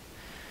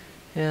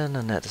 Yeah,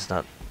 Nanette is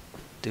not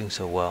doing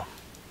so well.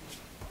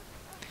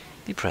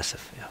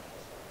 Depressive, yeah.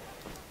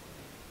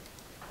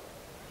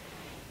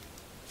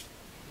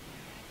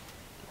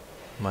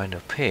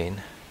 Minor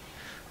pain.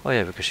 Oh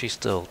yeah, because she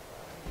still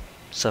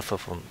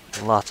suffers from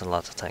lots and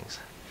lots of things.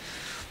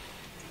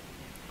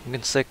 We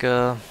can stick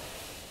 1%.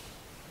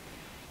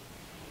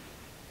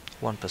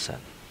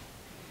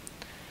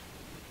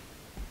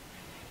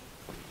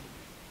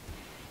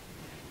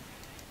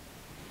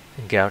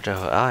 And gouge out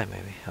her eye,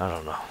 maybe. I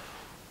don't know.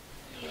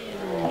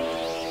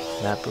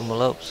 Nap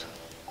Boomalops.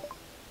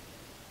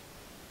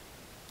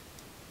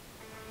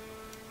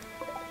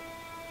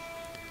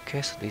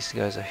 Okay, so these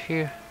guys are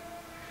here.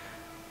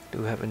 Do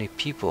we have any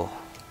people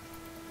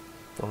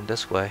going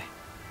this way?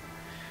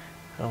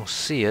 I don't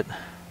see it.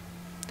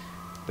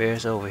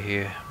 Bear's over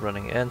here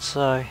running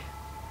inside.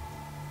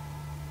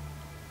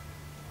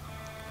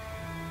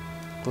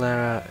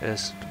 Clara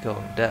is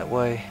going that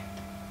way.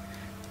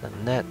 The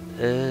net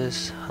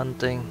is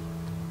hunting.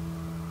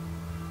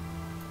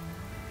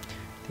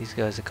 These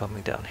guys are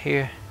coming down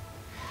here.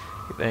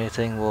 If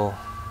anything, we'll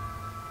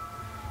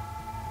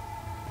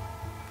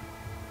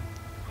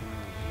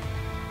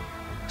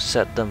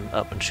set them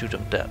up and shoot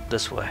them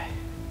this way.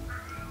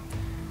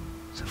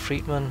 So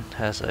Friedman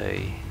has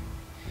a...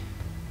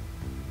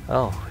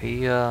 Oh,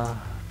 he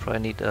probably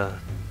need a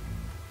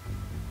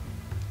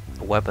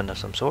weapon of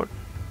some sort.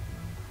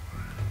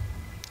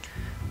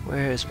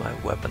 Where is my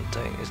weapon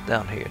thing? It's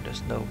down here.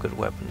 There's no good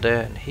weapon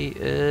there, and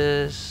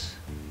he's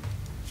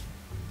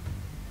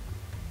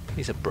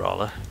a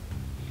brawler.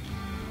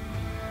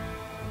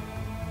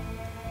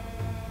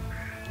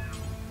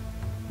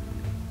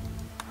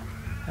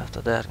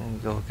 After that, I'm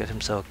gonna go get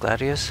himself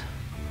Gladius.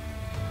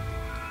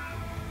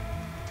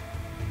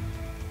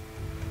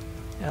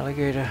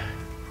 Alligator.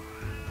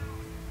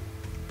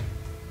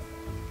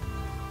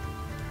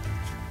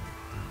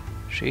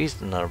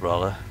 She's another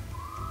brawler.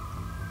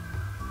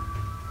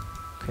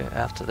 Okay,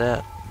 after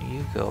that,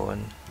 you go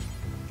and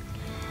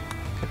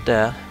get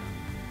that.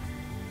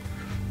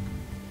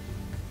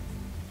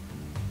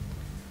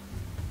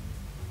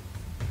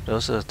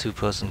 Those are the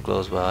two-person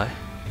close by.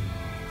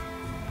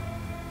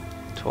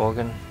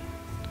 Torgan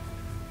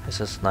has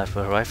a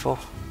sniper rifle,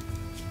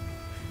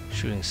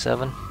 shooting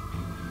 7.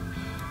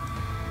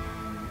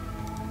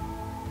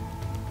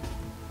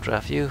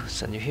 Draft you,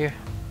 send you here.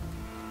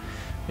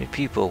 Need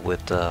people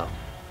with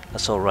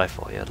assault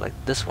rifle, yeah, like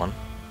this one.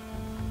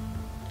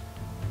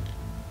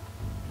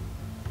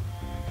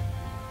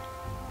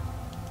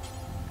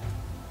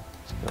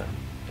 Let's go ahead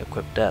and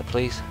equip that,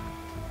 please.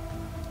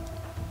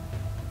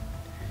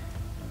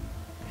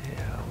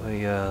 Yeah,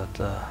 We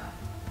the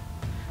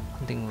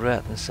hunting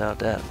rat inside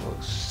that.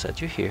 We'll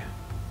set you here.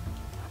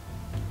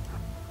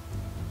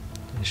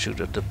 And shoot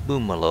at the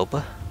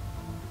boomaloba.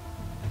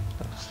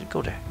 So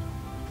go there.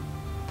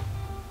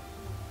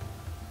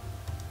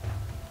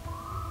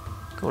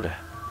 Go there.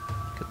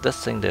 Cause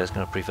this thing there is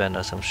gonna prevent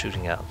us from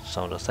shooting out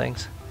some of the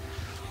things.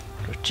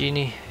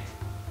 Genie.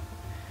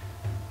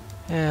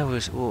 Yeah,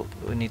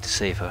 we need to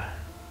save her.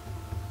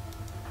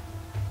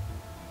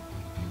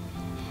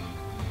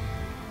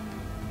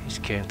 He's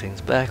carrying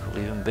things back, we'll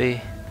leave him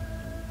be.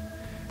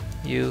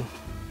 You.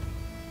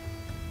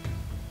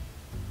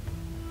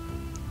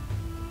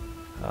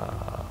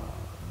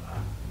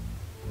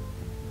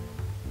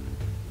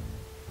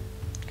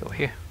 Go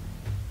here.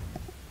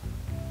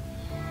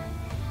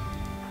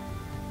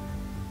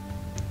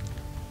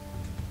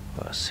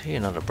 Was he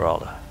another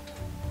brawler?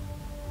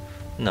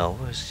 No,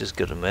 it's just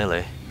good at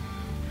melee.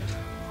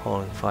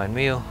 Holding fine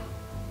meal.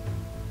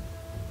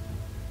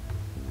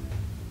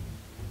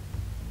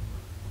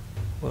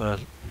 We're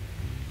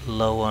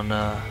low on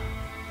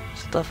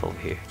stuff over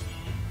here.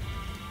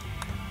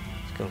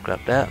 Let's go grab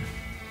that.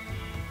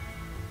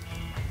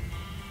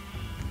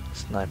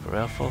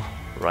 Sniper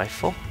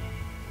rifle.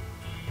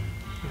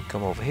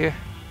 Come over here.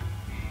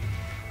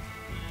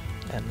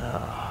 And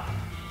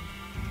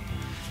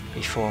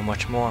before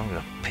much more, I'm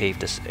gonna pave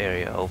this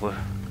area over.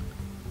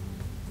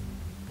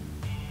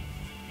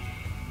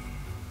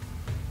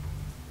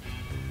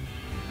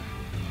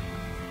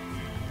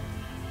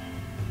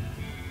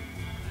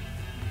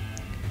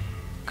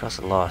 Costs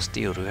a lot of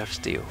steel. Do we have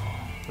steel?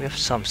 We have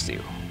some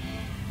steel.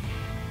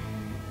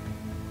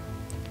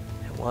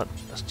 And what?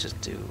 Let's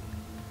just do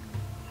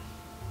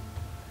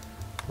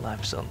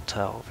limestone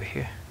tile over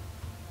here.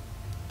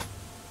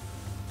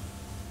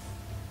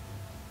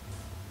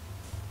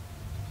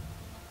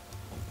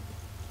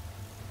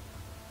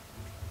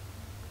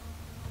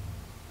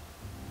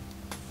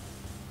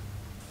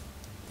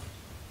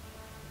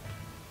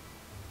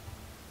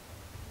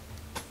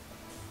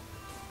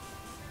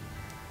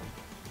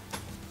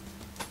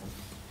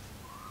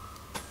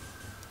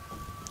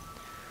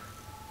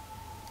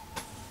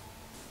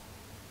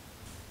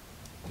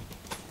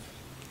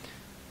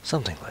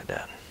 Something like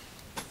that.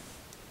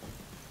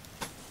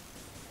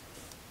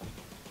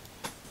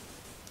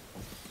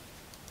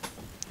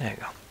 There you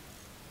go.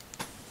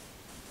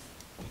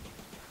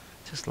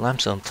 Just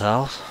limestone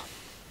tiles.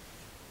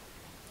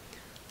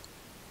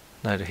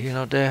 Neither here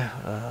nor there.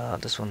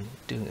 This one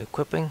doing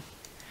equipping.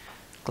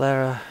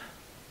 Clara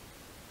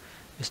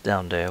is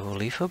down there. We'll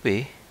leave her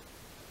be.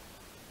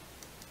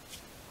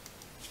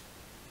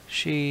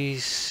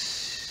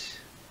 She's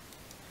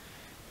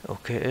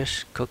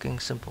okay-ish. Cooking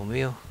simple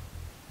meal.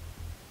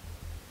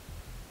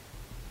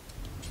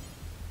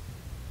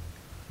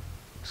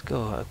 Let's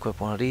go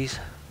equip one of these.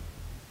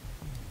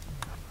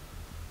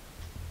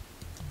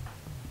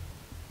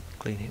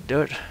 Cleaning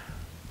dirt.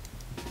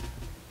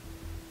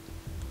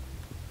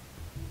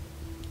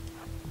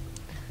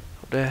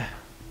 Up there.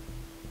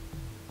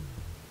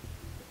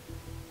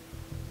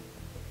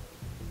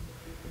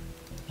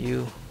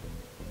 You.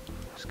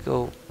 Let's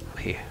go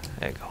here.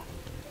 There you go.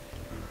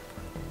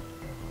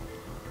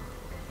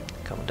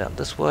 Coming down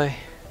this way.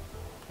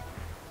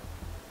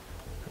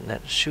 And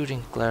that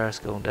shooting Clara's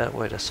going that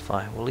way, that's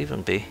fine. We'll leave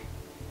him be.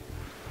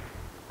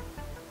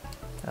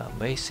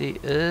 Macy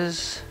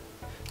is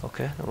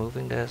okay, they're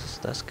moving,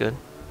 that's good.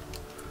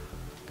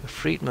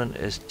 Friedman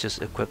is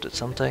just equipped at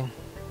something,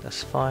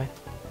 that's fine.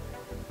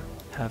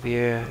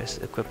 Javier is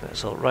equipped at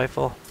assault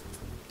rifle.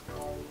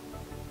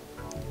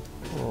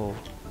 We'll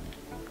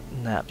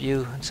nab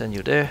you and send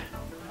you there.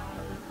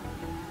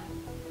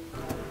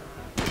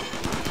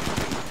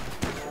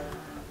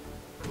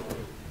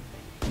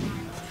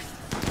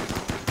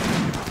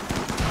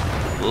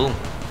 Boom.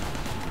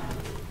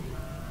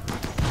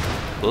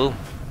 Boom.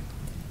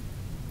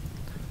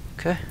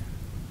 Okay.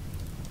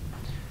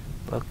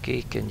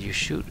 Bucky, can you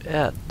shoot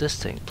at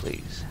this thing,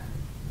 please?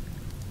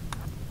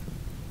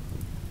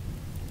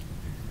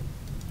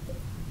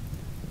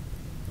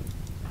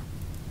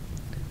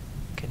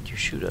 Can you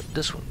shoot at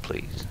this one,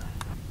 please?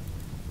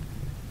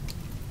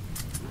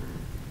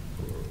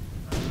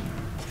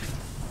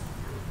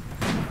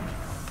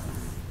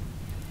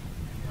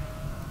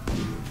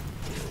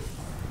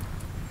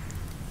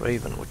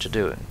 Raven, what you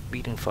doing?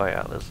 Beating fire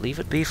out. Let's leave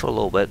it be for a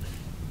little bit.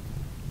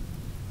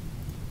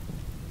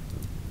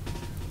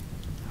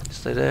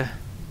 Stay there.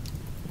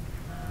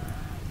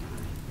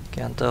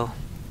 Canto.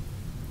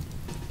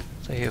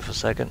 Stay here for a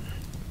second.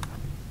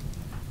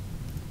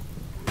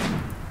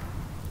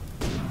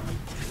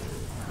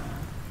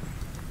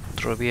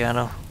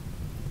 Troviano.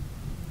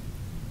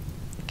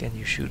 Can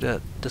you shoot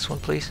at this one,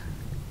 please?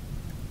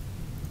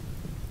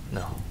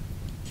 No.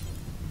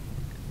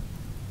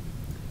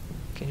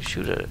 Can you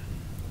shoot at it?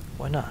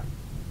 Why not?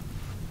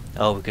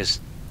 Oh, because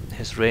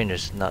his range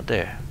is not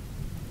there.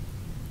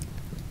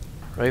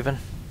 Raven.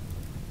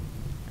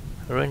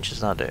 The range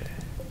is not there.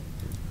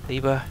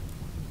 Liba.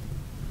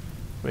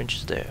 Range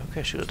is there.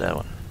 Okay, shoot at that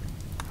one.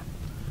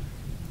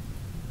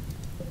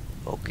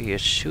 Okay,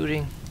 is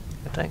shooting,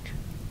 I think.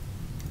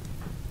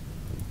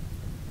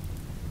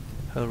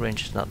 Her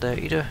range is not there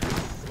either.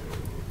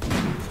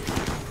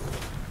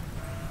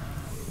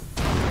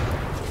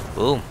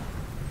 Boom.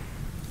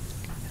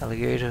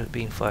 Alligator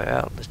being fired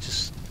out. Let's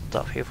just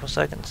stop here for a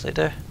second. Stay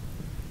there.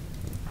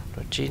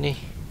 Genie.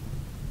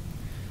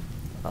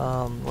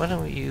 Why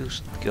don't we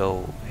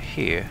go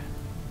here?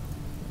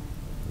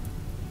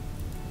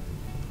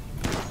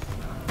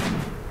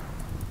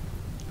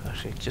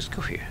 Actually, just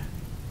go here.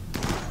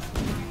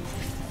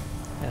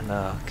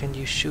 And can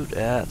you shoot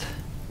at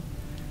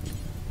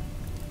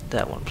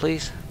that one,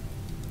 please?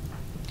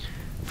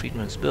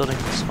 Friedman's building,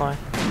 that's fine.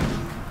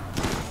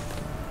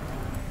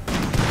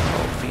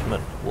 Oh,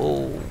 Friedman.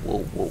 Whoa,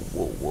 whoa, whoa,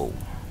 whoa, whoa.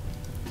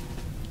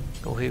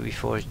 Go here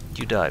before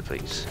you die,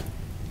 please.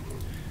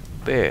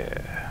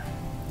 Bear.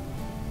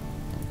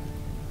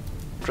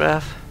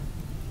 Draft.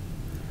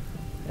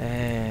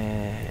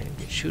 And you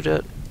can shoot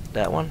at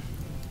that one.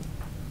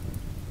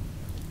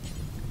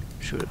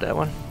 Shoot at that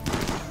one.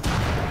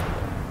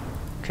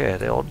 Okay,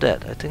 they're all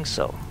dead. I think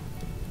so.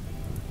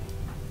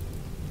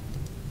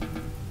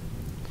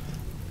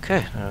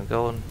 Okay, now I'll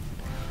go and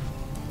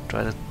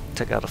try to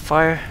take out a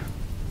fire.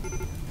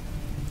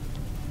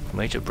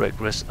 Major break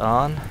risk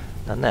on.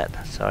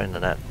 Nanette. Sorry,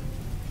 Nanette.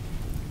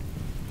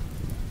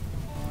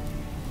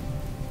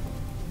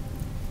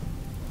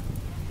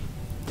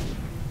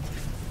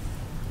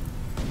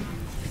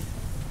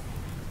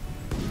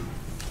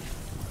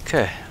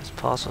 Okay, let's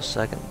pause for a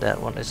second.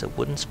 That one is a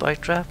wooden spike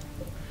trap.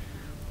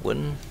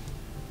 Wooden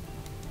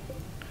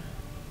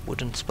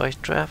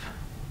spike trap.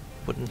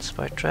 Wooden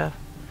spike trap.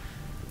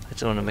 I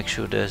just want to make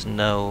sure there's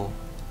no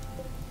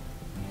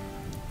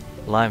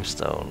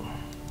limestone.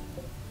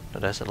 No,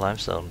 that's a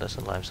limestone. That's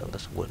a limestone.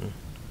 That's wooden.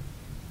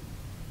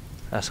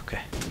 That's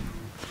okay.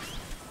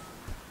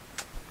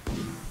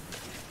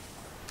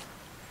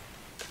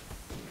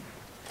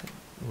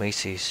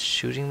 Macy's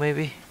shooting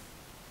maybe.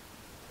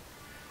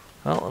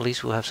 Well, at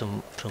least we'll have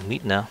some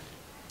meat now.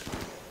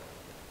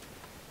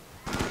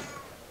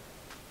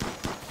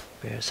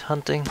 Bears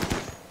hunting.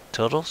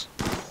 Turtles.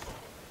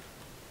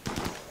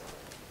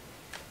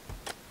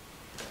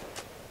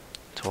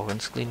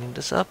 Torrent's cleaning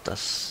this up.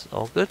 That's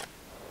all good.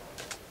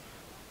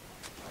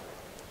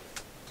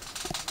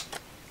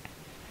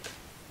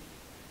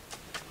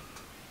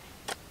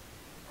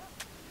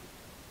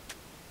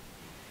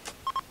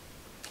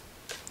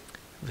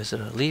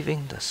 Visitor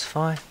leaving. That's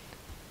fine.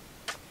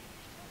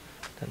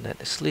 The net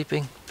is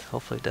sleeping.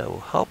 Hopefully that will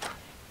help.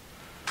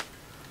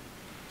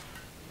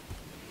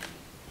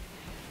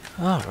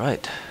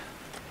 Alright.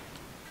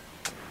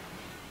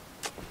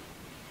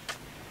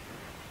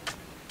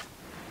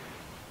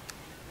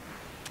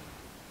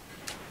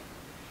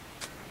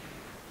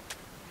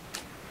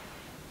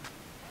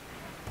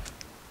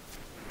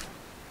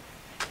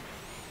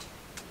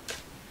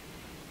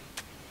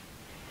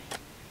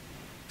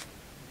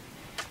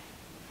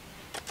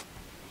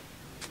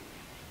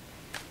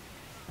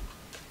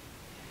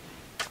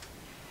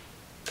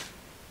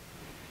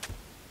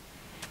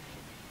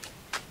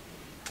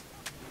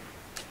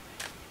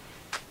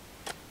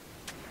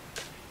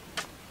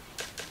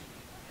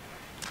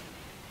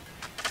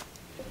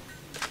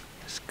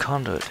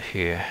 Conduit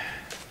here.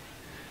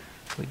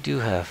 We do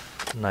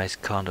have a nice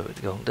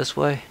conduit going this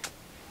way.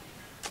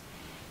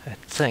 I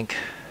think.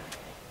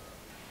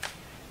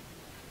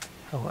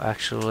 Oh,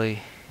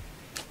 actually.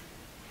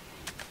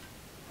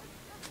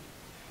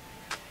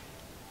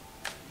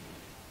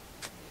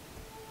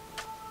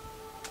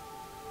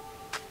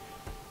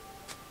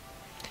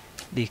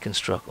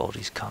 Deconstruct all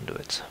these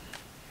conduits.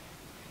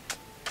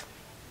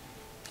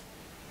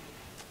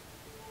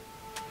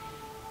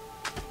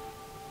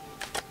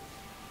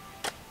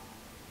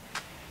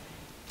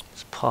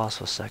 Pause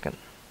for a second.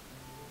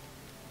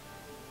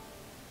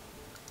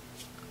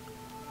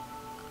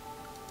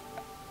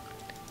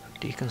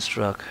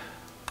 Deconstruct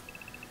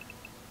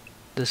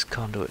this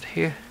conduit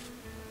here.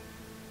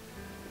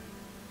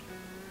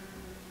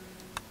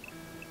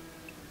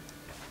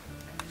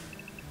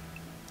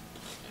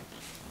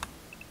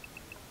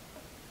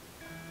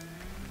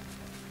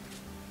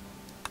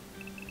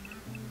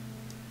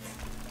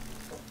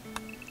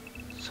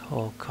 This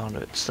whole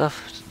conduit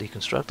stuff,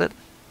 deconstruct it.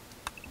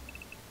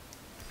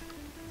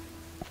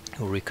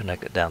 We'll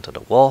reconnect it down to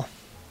the wall.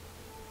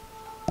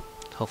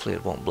 Hopefully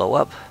it won't blow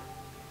up.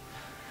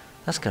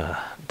 That's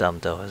kinda dumb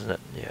though, isn't it?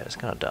 Yeah, it's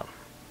kinda dumb.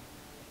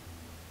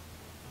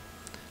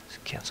 Let's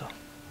cancel.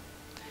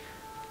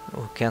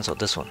 We'll cancel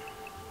this one.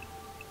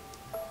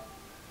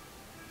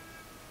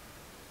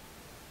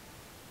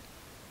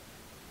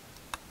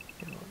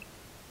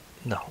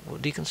 No, we'll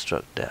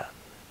deconstruct that.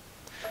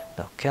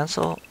 Now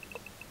cancel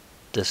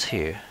this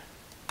here.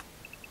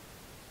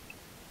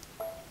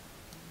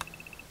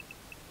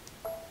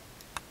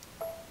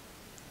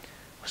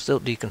 Still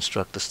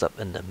deconstruct the stuff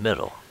in the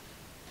middle.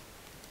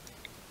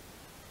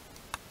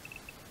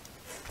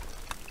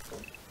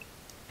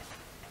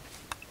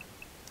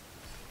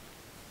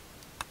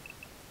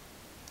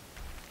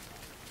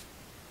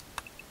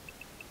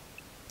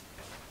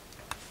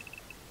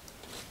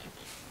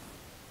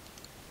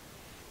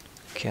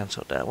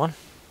 Cancel that one.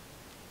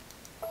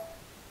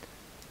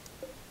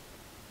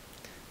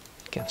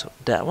 Cancel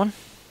that one.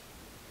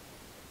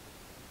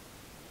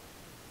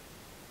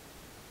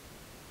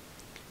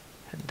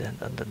 And then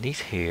underneath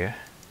here,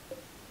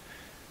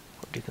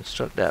 we'll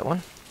deconstruct that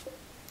one.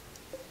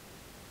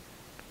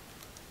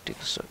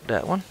 Deconstruct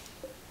that one.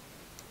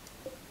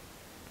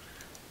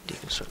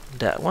 Deconstruct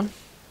that one.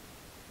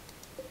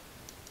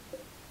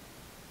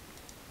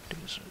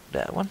 Deconstruct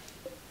that one.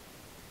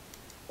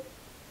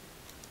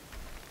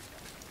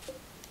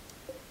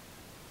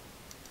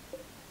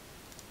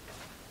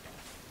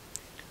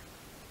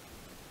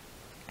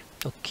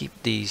 I'll keep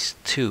these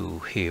two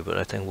here, but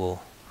I think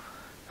we'll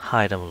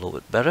hide them a little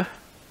bit better.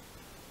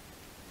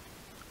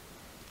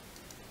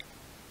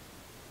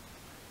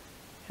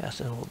 Yes,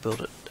 then we'll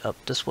build it up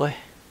this way,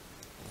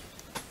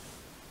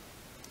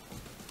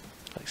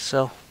 like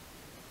so.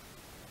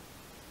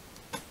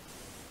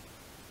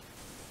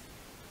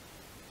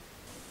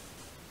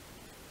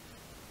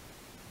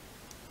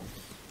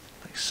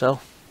 Like so.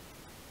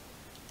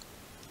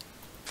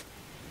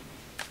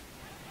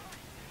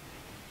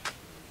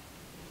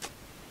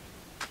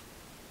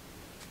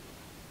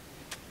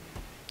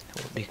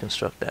 We'll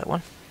deconstruct that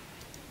one.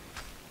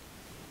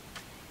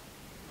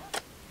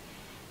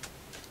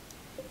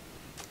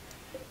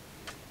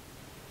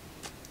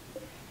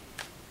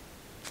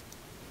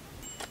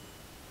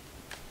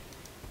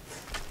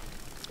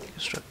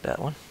 Deconstruct that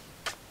one.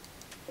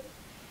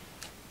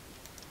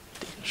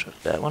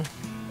 Deconstruct that one.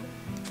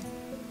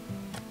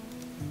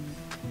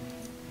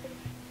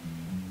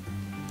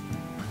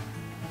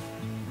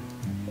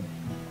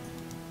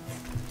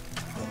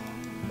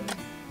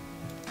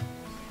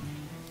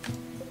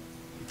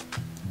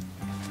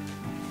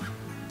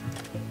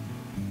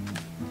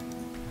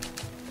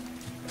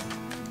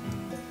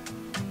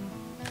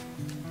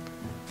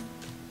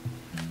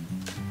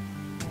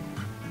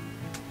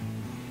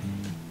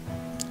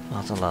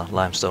 Lots of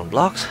limestone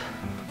blocks.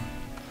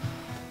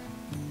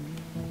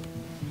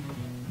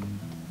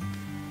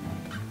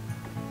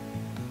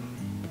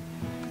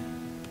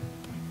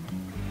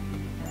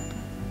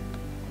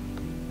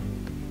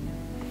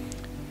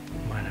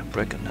 Minor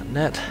brick in the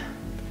net.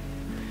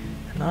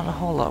 Not a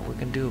whole lot we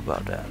can do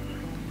about that.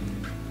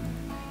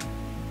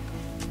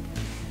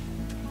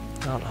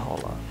 Not a whole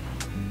lot.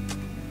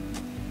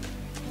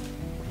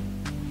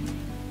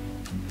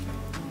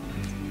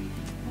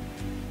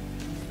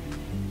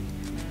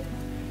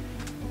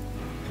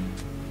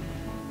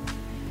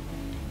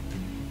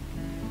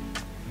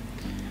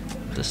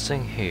 This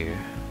thing here,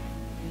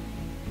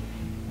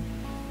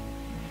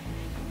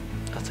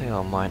 I think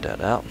I'll mine that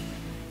out.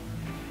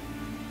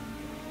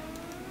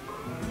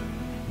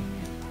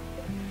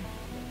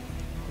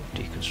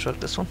 Deconstruct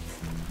this one.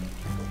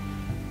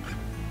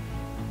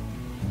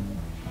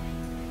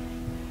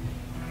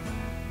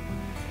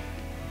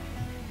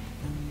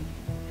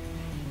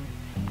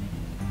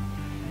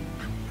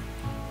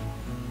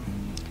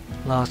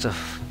 Lots of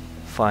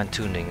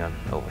fine-tuning on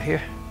over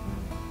here.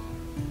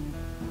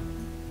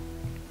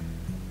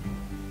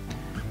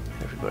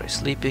 Everybody's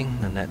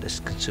sleeping, the net is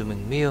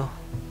consuming meal.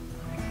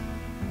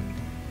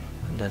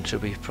 And then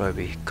should be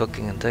probably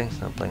cooking and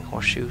things, not playing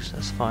horseshoes,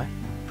 that's fine.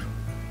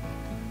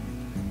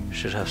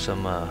 Should have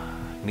some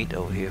meat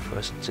over here for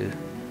us to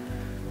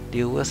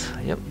deal with,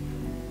 yep.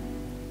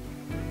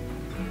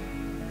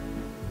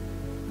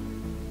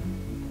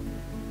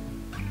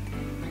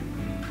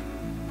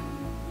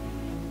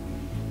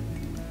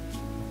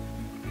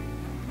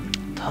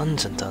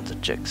 Tons and tons of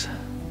chicks.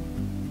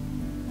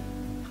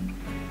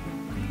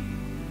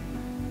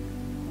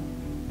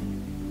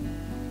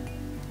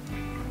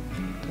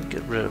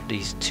 Get rid of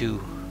these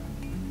 2,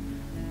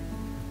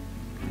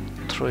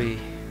 3,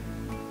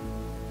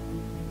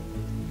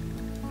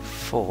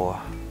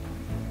 4,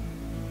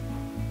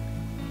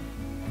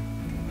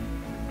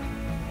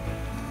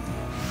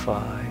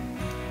 5,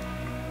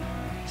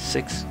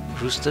 6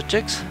 rooster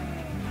chicks.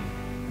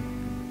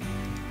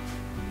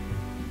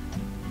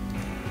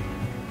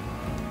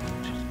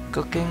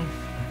 Cooking.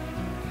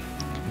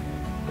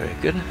 Very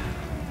good.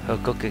 Her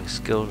cooking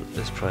skill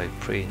is probably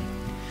pretty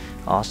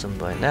awesome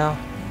by now.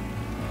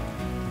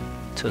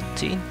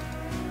 13.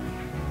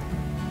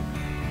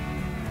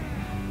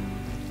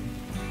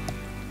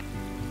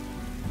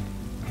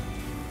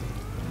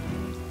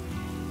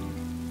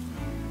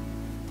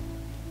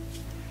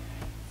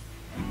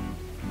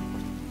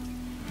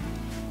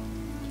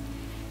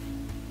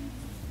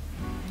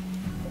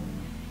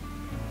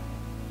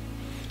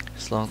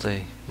 As long as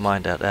they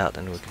mine that out,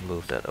 then we can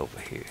move that over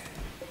here.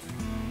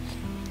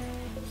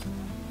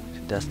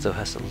 That still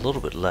has a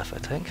little bit left, I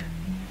think.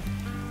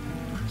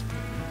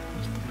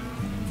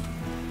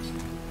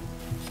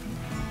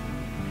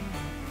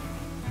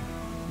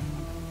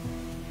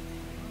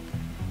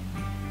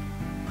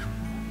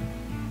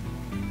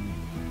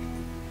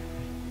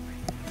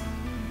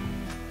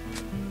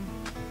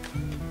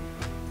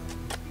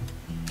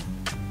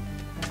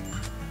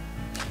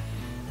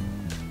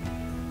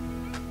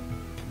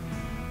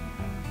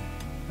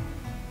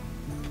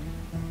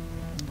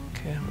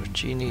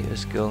 Genie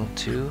is going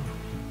to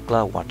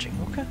cloud watching.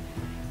 Okay.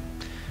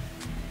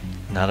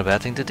 Not a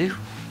bad thing to do.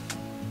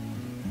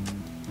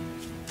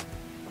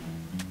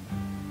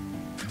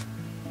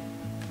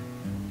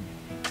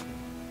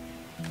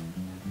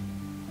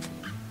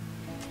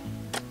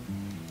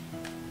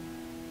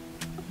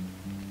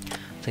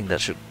 that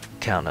should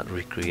count as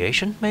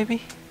recreation,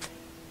 maybe?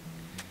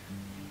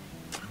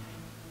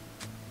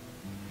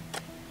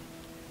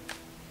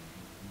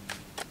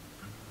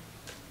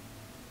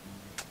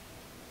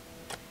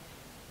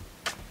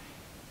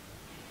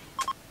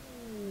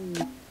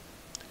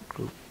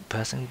 Group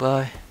passing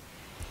by.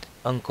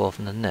 Uncle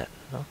from the net.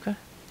 Okay.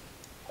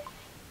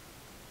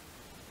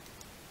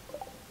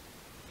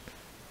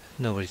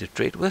 Nobody to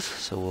trade with,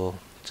 so we'll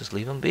just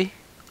leave him be.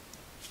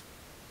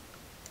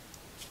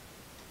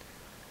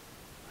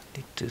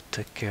 Need to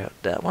take care of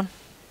that one.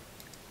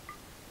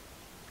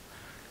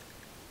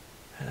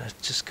 And let's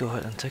just go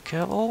ahead and take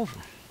care of all of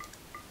them.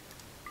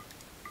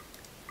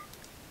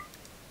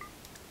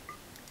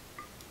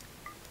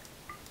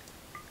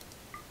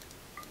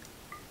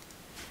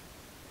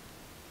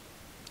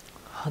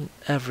 Hunt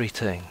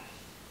everything.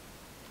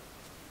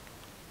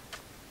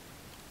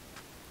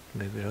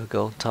 Maybe I'll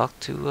go talk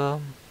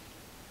to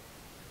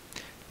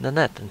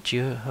Nanette and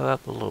cheer her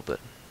up a little bit.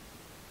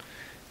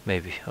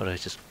 Maybe, or I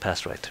just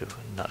pass right through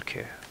and not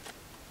care.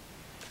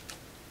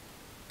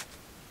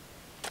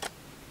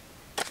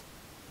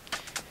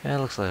 Yeah, it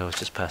looks like I was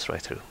just pass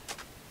right through.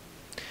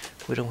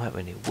 We don't have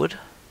any wood.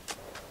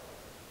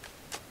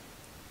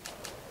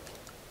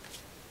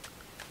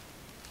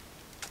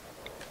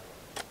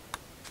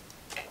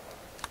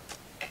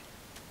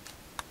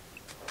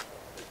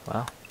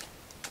 Wow.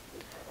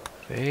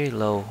 Very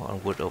low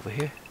on wood over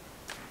here.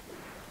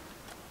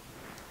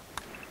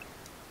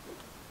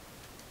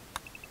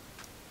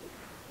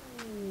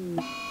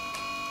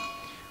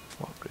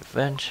 Want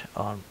revenge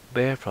on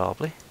Bear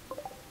probably.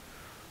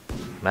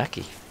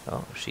 Mackie.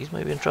 Oh, she's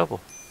maybe in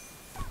trouble.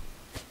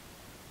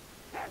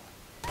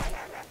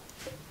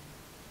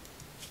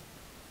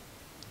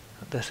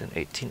 That's an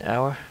 18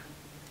 hour.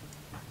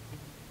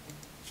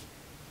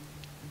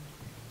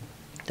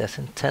 That's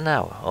in 10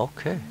 hour.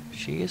 Okay.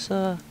 She is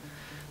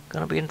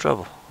gonna be in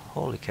trouble.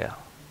 Holy cow.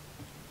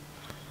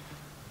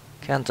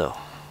 Kanto.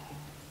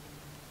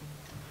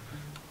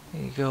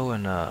 You go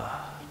and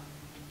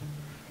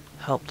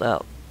help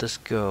out this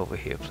girl over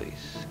here,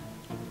 please.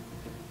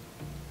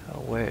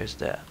 Where is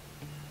that?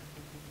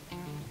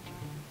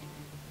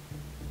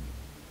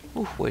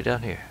 Ooh, way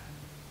down here.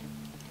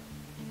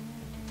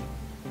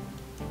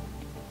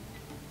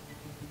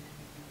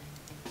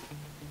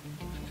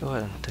 Go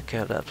ahead and take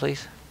care of that,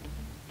 please.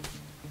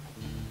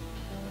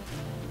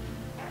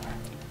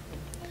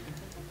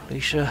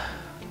 Alicia,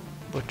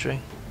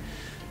 butchering.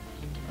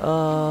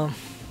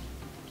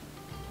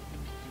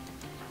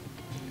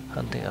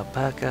 Hunting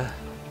alpaca,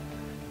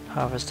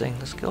 harvesting.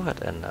 Let's go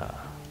ahead and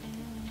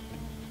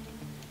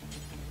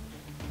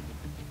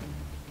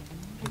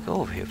go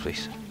over here,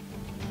 please.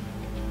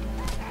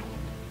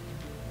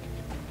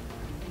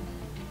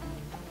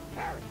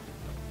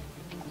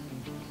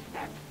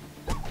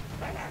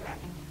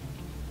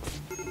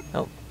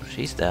 Oh,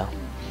 she's down.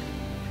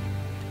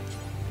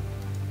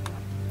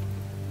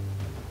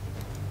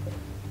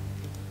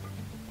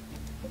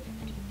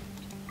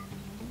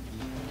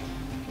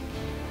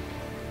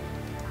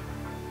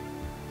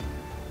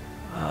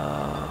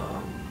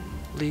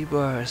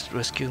 Libra is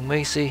rescuing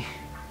Macy.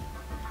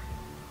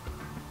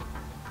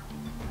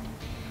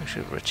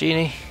 Actually,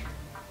 Racini.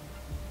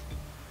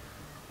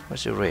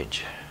 What's your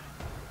range?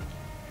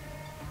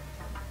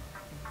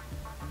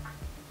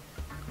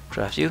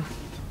 Draft you.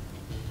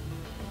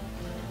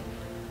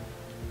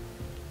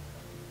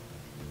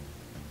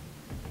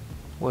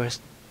 Where's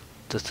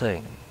the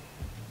thing?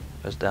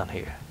 It's down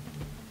here.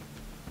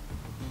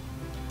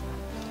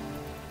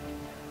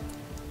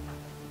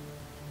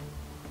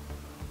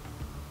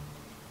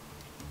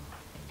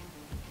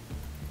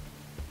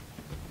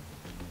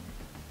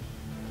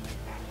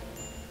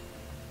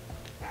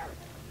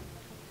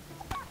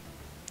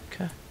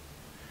 Okay.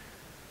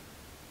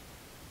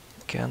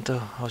 Kanto,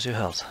 how's your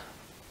health?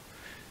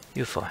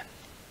 You're fine.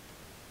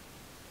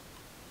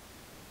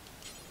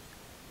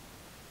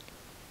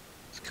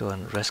 Let's go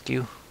and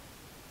rescue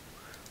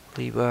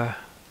Libra.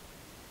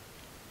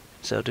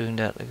 So doing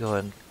that, I go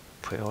and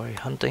priority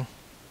hunting.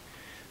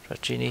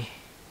 Racini,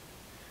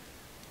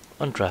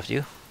 undraft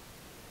you.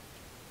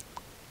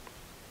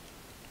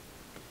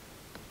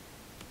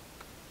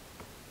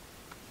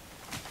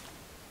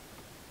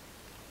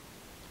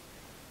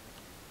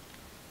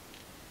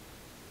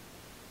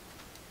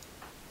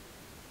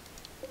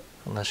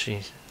 Unless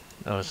she,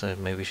 or so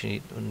maybe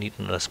she need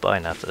another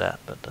spine after that,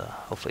 but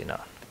hopefully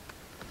not.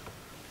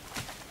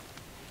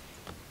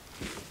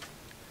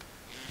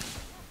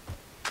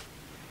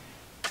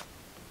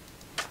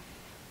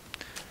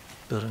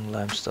 Building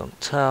limestone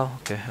tile.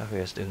 Okay,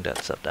 Javier's doing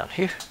that stuff down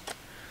here.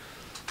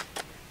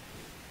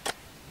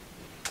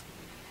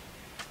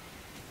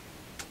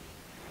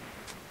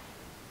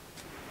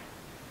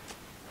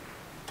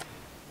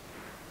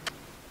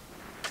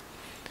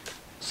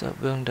 So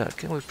building that,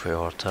 can we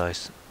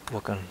prioritize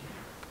work on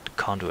the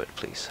conduit,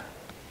 please?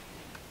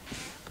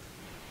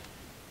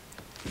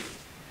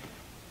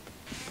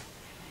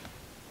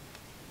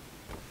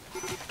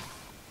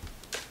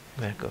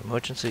 Medical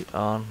emergency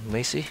on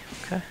Macy.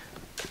 Okay.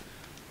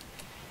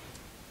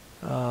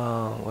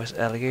 Where's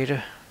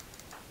Alligator?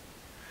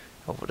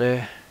 Over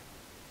there.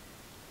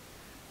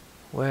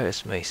 Where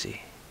is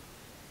Macy?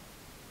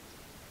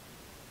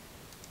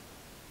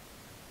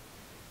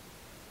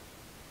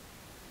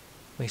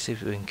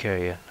 Macy's being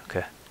carried.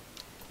 Okay.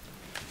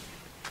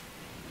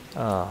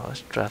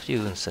 Let's draft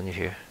you and send you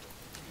here.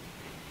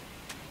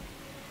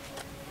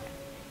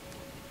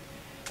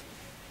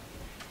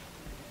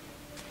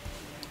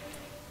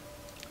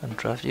 And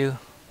draft you.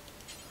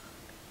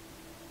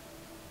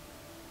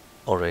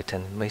 Already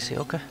attended Macy,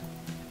 okay.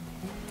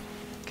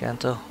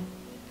 Kanto.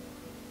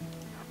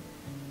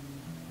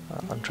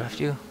 Undraft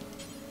you.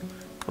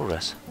 Go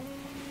rest.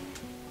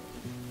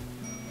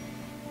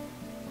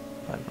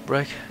 Right,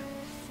 break.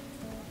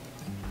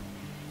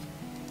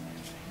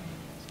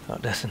 Oh,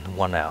 that's in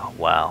 1 hour.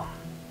 Wow.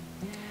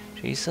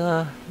 She's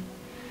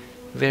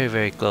very,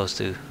 very close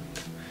to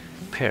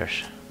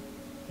perish.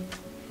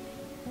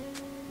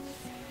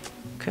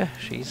 Okay,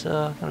 she's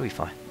gonna be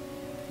fine.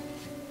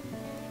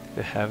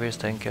 Good, Javier's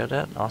taking care of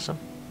that. Awesome.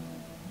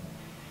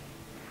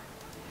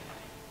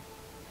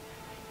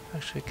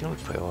 Actually, can we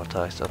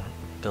prioritize on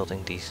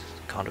building these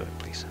conduit,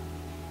 please?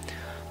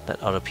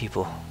 Let other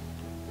people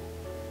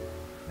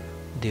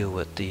deal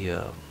with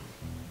the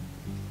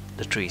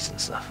trees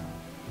and stuff.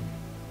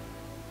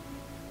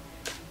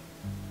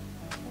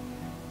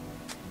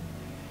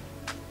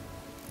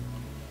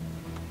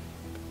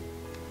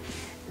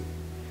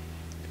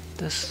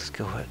 Let's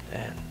go ahead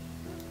and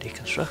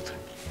deconstruct.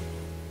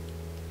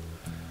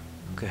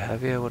 Okay,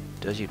 Javier, what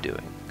are you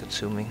doing?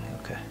 Consuming,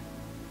 okay.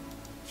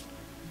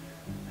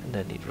 And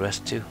then need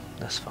rest too,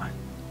 that's fine.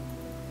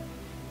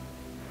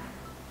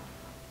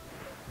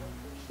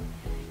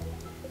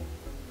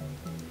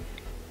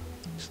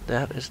 So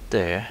that is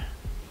there.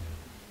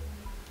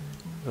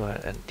 Go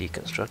ahead and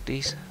deconstruct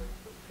these.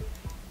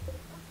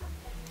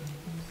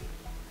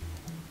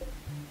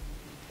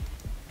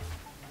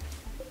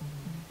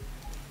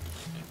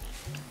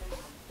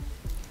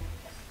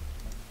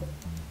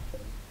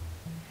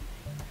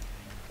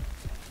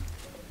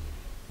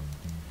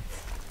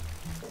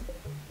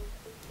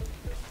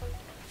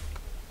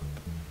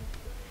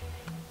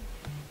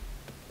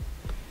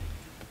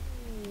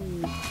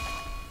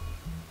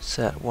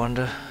 Sad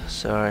wonder,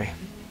 sorry.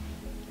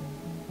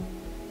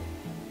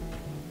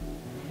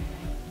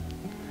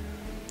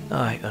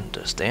 I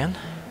understand.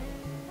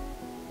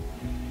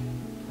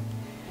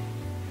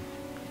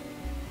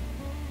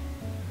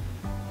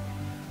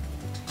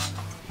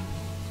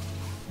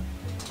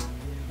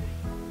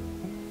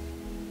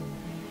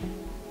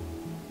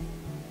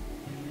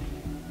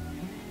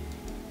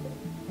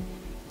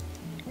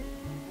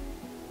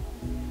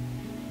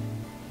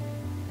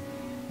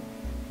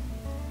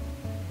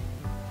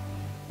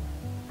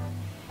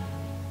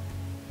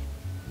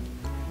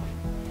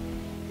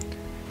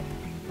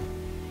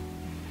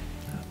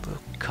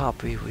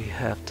 Copy, we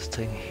have the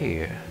thing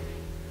here.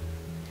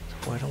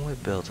 So why don't we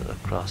build it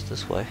across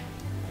this way?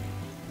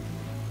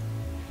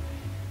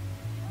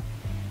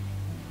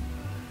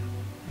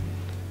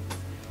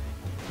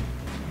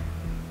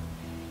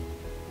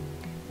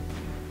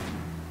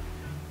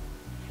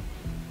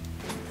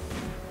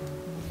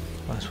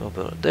 Might as well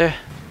build it there.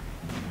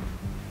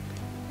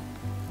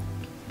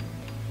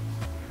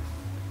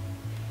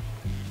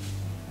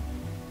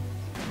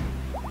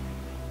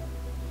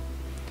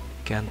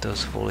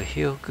 Kanto's fully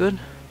healed, good.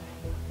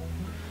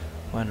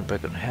 Minor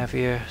break on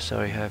Javier,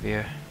 sorry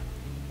Javier.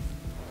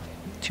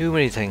 Too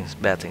many things,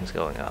 bad things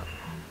going on.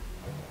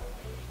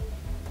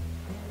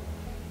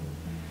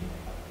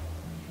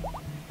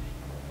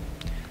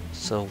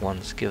 So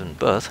one's given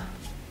birth.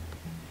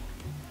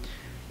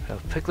 We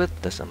have a piglet,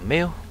 that's a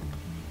male.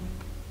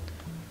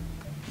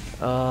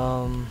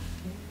 We'll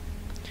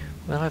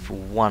have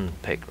one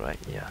pig, right?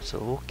 Yeah, so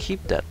we'll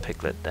keep that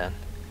piglet then.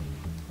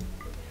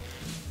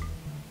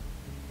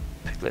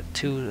 Piglet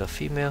 2, a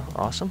female,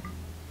 awesome.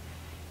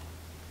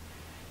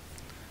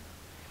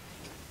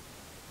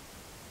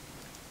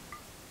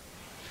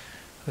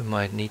 We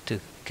might need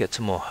to get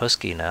some more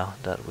husky now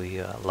that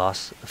we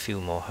lost a few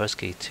more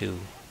husky to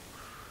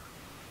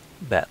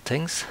bad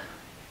things.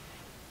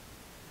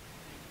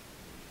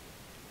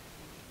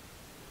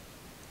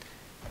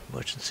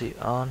 Emergency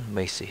on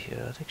Macy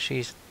here. I think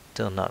she's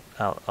still not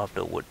out of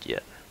the wood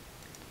yet.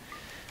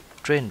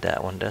 Drain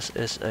that one. That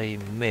is a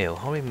male.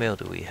 How many male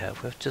do we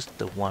have? We have just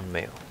the one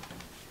male.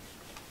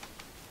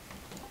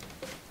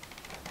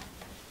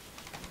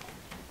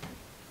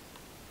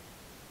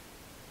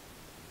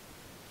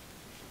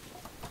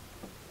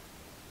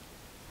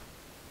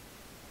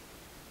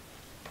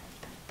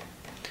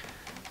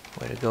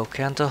 Way to go,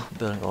 Kanto,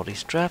 building all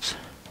these traps.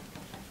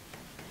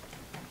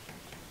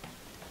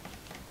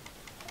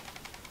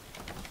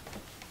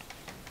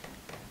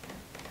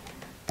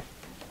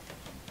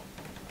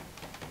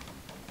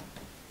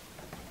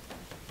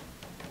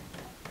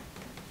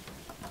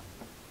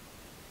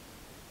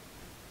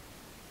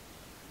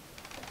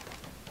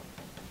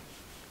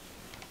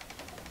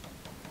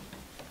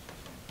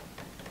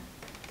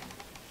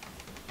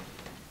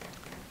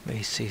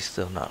 Macy's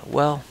still not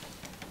well.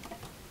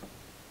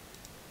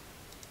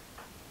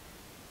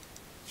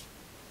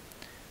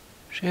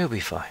 She'll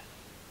be fine.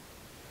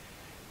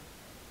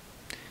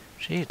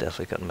 She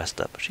definitely got messed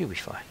up, but she'll be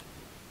fine.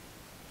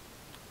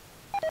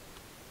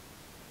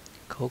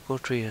 Cocoa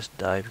tree has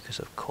died because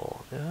of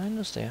cold. Yeah, I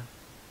understand.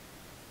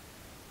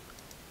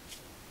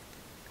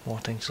 More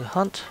things to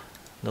hunt.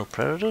 No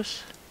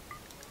predators.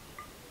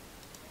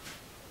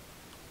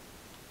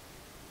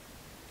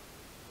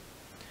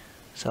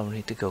 Someone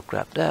need to go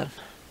grab that.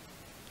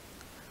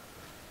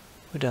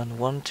 We're down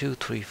 1, 2,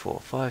 3, 4,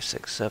 5,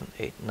 6, 7,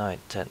 8, 9,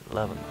 10,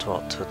 11,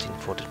 12, 13,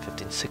 14,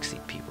 15, 16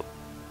 people.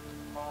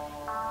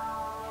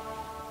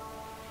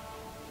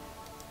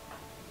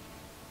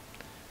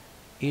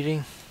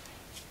 Eating.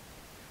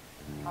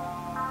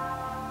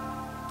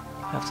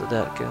 After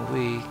that, can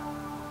we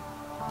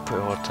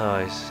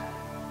prioritize?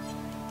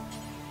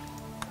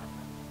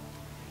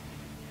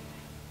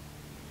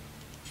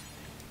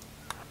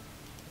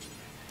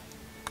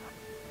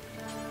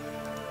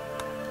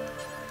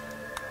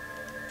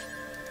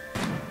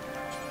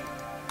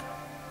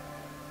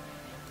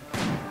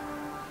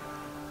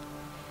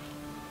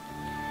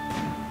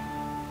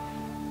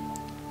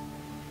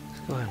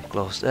 Let's go ahead and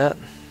close that.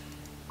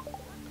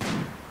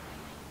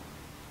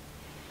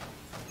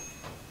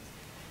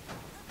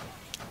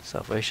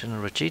 Salvation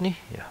and Regini,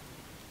 yeah.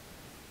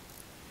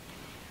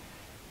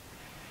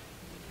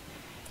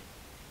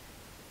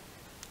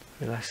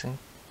 Relaxing.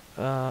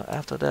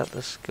 After that,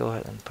 let's go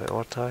ahead and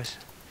prioritize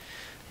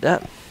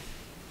that.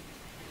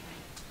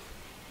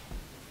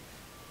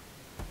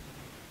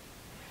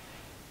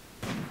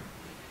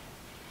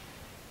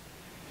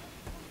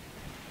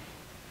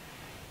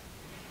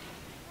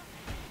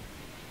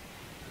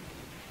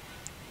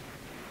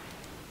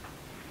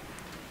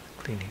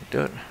 Cleaning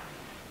dirt.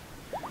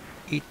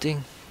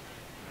 Eating.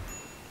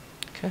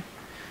 Okay.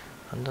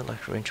 Under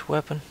like ranged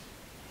weapon.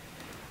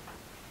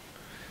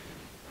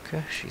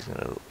 Okay, she's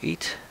gonna go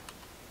eat.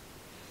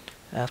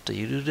 After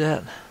you do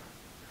that,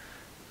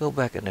 go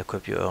back and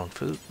equip your own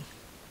food.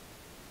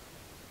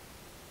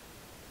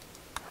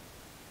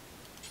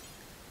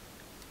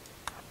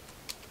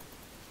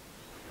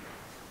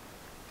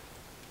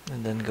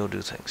 And then go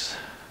do things.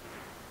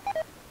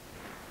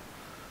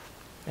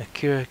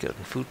 Akira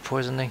getting food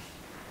poisoning.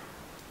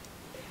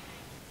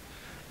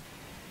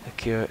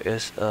 Akira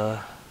is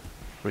a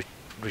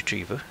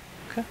retriever.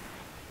 Okay.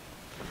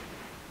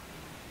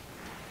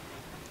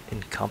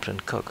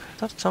 Incompetent cook.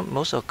 That's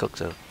most of our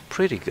cooks are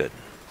pretty good.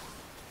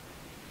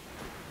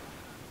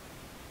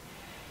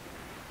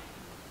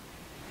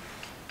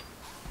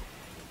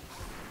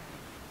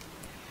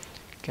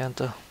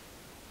 Kanto.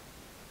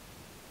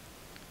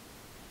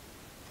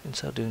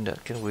 Instead of doing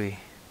that, can we...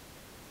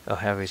 Oh,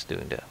 Harry's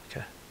doing that,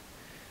 okay.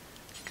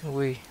 Can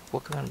we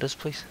work on this,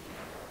 please?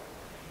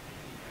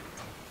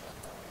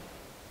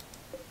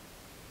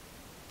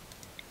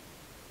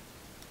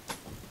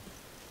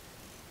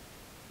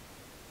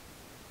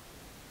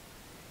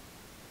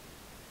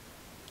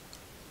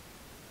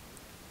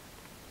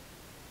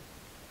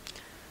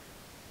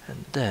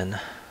 And then...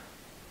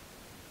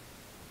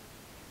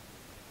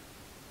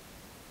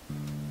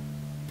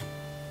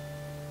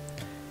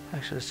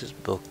 Actually, let's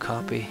just build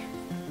copy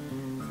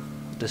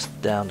this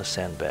down the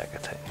sandbag, I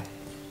think.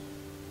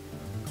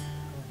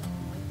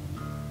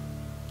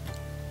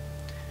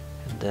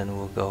 And then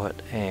we'll go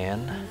ahead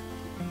and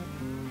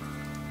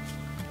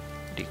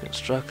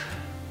deconstruct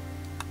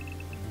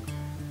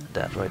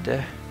that right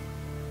there,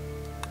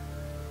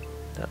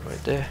 that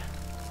right there,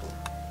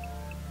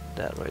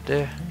 that right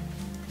there,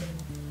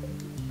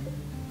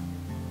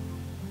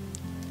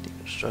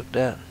 deconstruct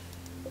that.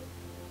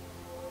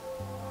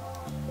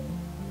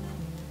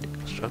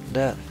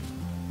 That.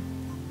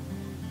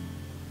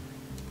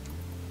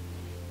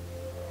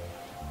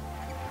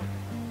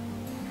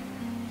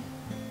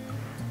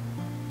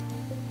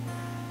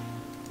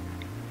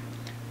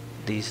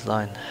 These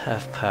lines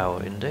have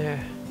power in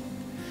there.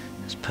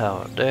 There's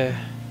power there.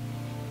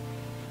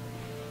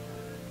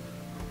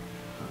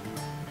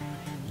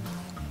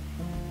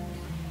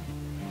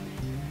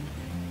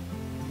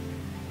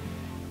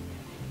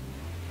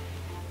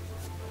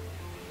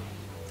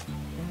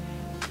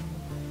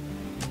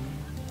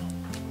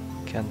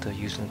 Kanto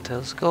using the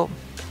telescope.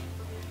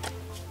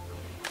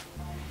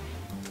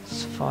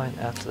 It's fine.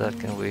 After that,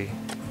 can we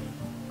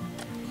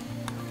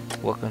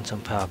work on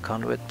some power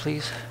conduit,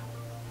 please?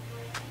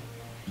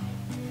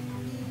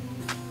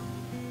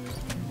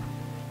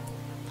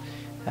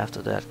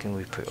 After that, can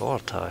we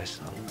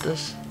prioritize on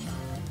this?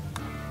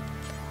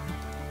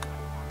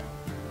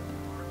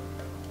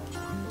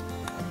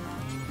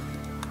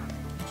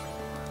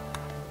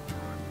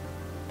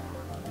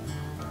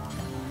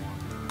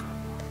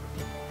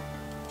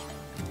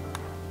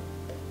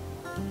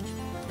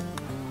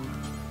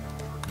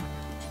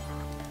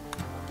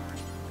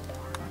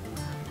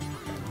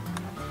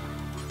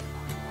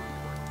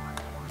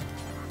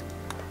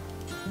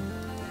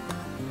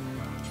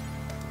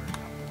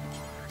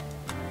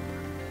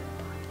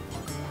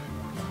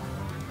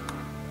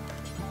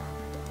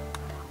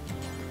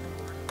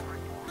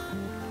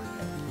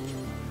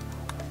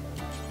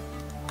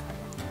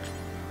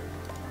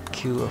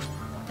 Queue of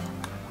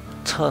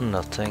ton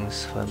of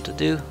things for him to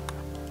do.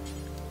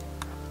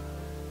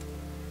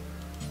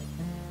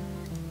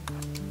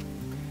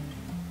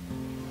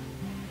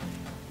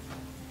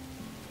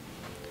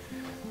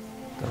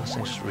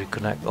 seems to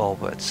reconnect all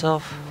by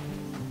itself.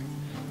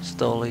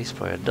 Stoley's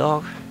for a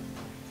dog.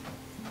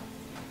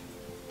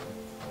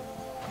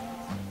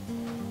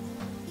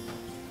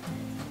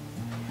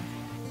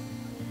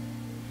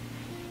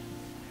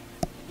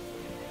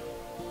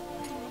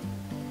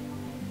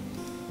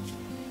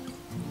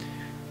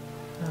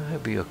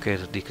 It'd be okay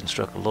to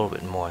deconstruct a little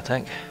bit more, I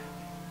think.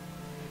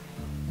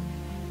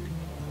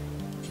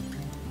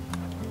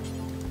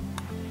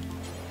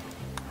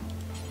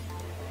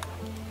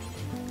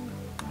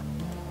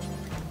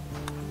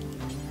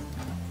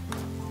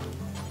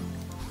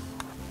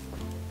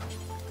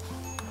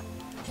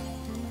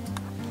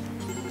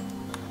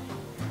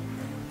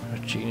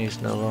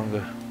 Genie's no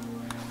longer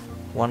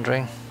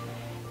wandering.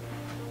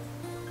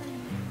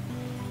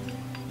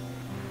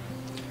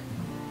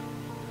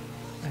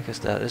 I guess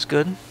that is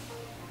good.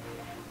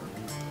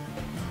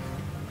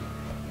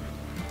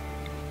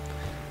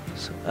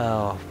 So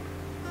our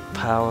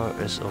power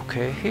is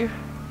okay here.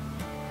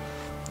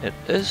 It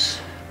is.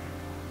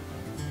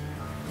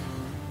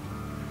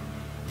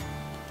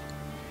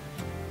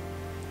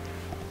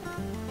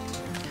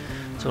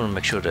 So I want to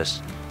make sure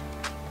there's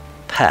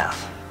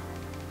path.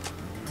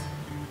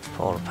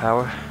 All the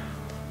power.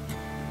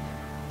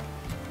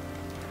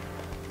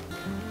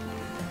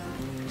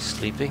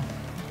 Sleeping.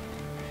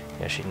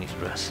 Yeah, she needs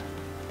rest.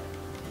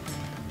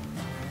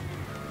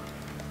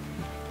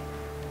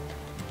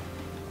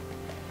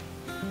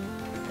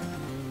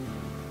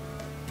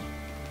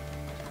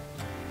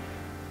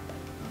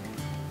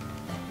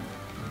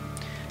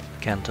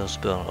 Kanto's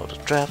building all the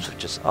traps,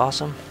 which is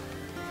awesome.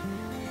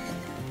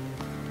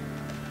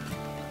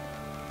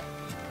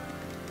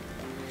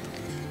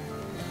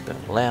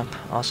 Lamp,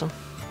 awesome.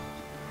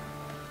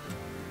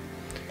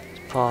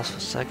 Let's pause for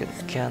a second.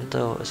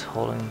 Kanto is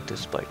holding the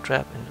spike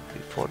trap, and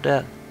before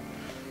that,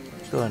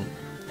 go and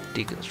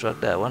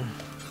deconstruct that one.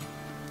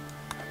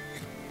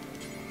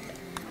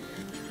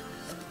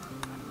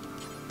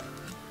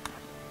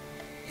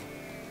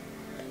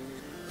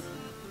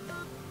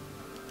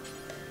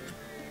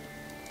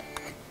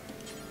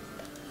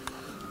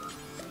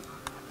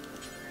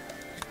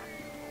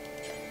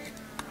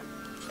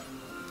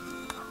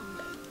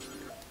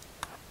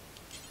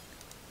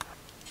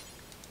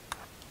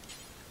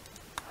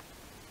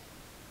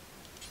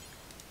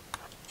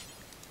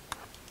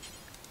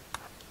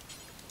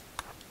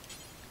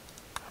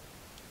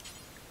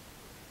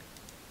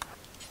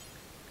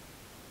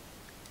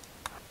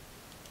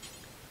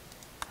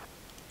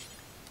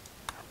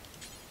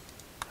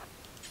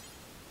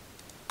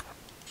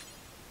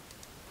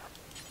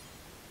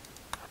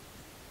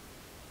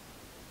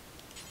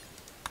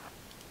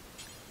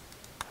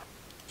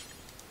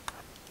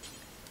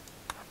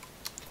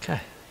 Okay.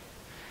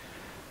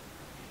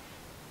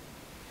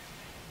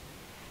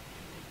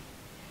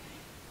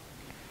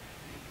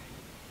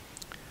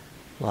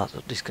 Lots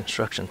of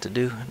deconstruction to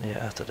do, and yeah,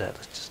 after that,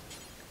 let's just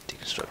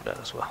deconstruct that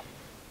as well.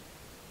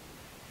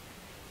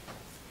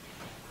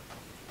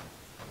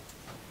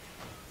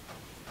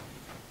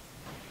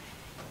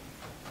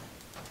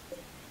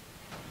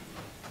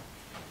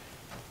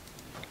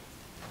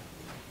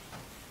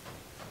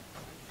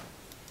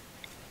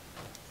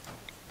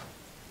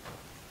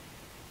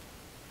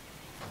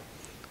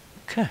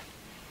 Okay.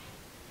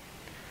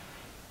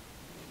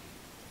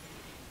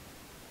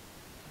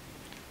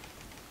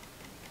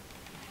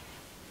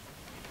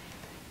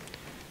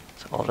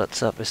 So all that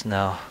stuff is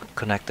now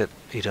connected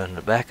either in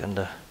the back and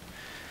or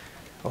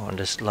on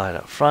this light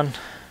up front,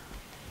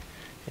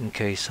 in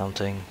case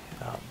something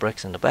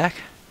breaks in the back.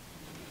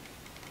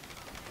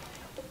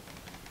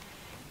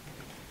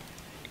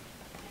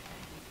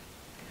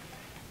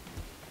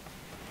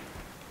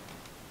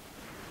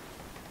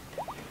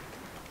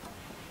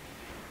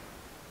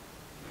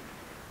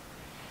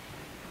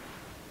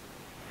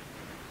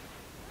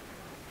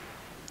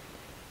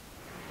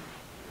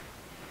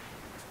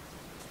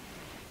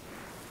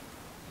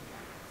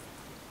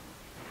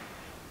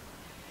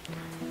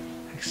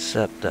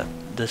 Except that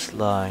this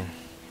line,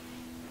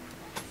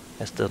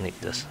 I still need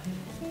this.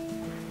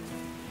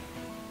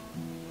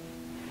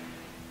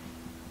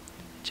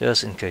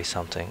 Just in case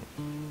something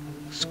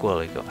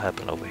squirrely gonna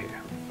happen over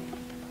here.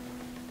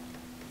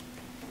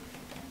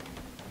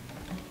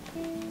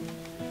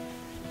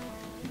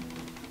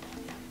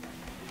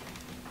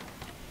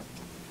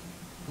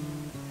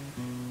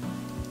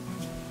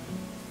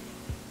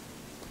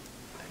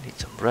 I need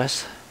some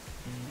rest.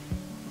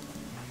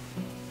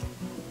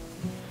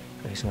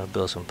 He's going to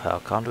build some power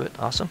conduit.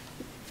 Awesome.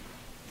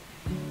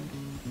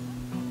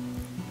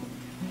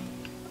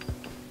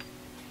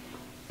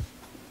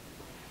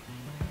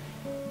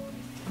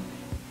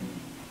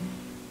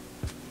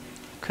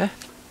 Okay.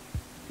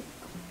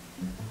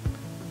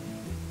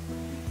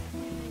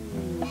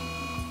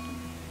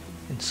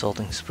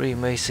 Insulting spree,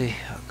 Macy.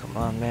 Oh, come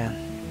on, man.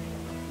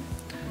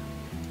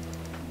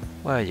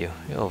 Why are you?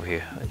 You're over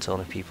here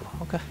insulting people.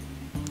 Okay.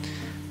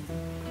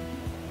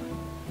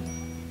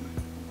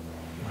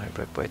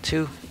 Break by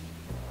 2.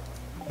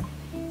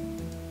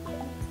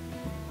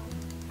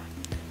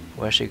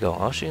 Where's she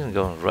going? Oh, she's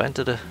going right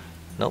into the...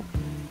 Nope.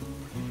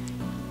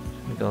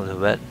 We're Go to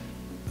bed.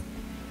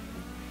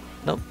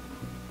 Nope.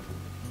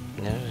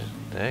 Yeah,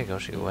 there you go.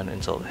 She went and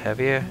insult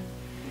Javier.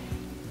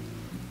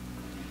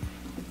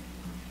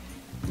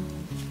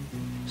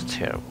 It's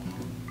terrible.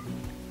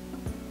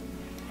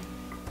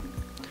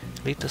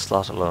 Leave the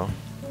slot alone.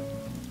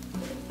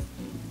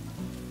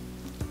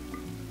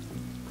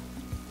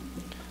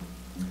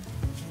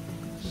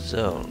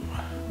 Zone.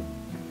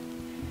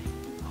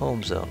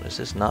 Home zone. Is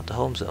this not the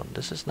home zone?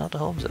 This is not the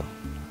home zone.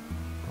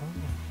 Oh.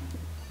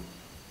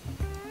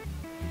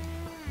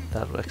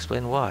 That will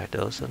explain why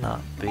those are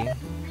not being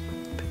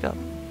picked up.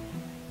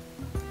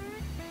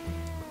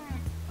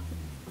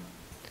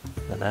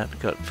 Then that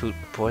got food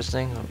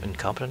poisoning,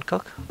 incompetent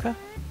cook. Okay.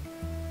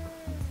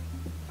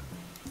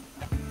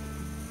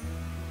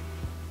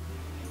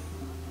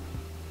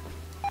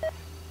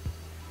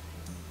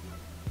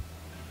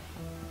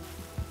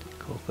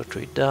 Cocoa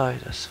tree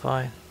died, that's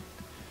fine.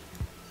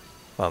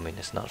 Well, I mean,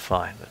 it's not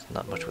fine, but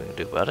not much we can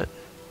do about it.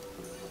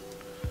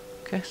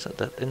 Okay, so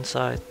that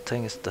inside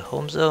thing is the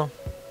home zone.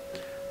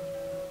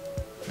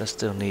 That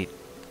still need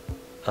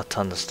a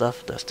ton of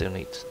stuff. That still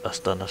needs a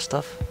ton of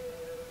stuff.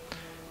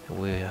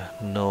 We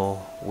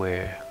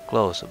nowhere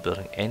close to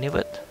building any of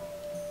it.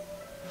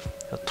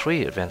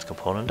 3 advanced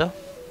components though.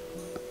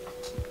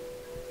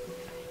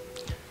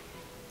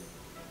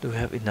 Do we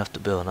have enough to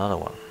build another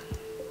one?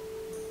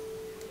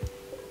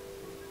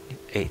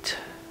 8.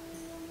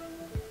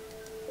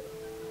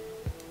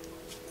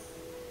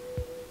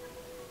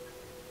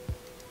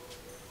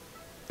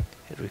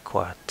 It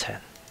requires 10.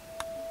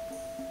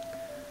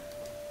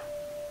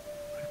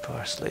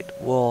 Repair slate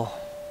wall.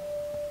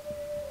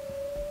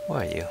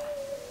 Where are you?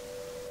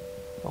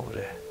 Over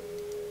there.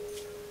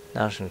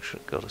 Now she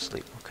should go to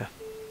sleep. Okay.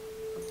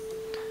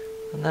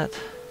 And that.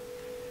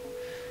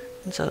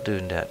 Instead of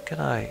doing that, can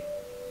I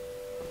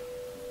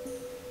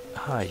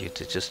hire you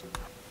to just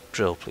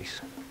drill,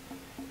 please?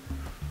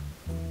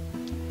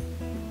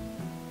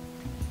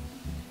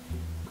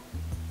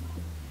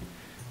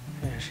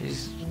 Yeah,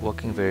 she's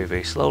walking very,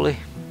 very slowly.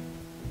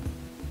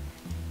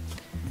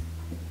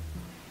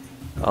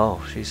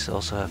 Oh, she's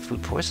also have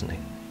food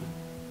poisoning.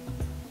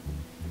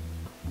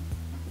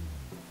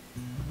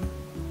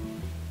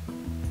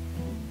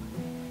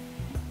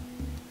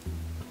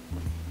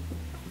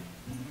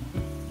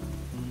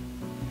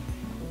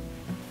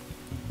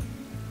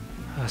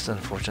 That's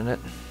unfortunate.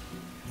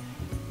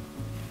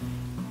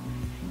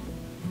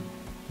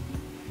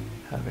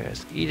 Javier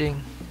is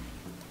eating.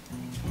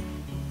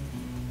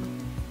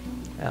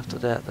 After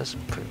that, let's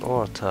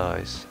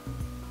prioritize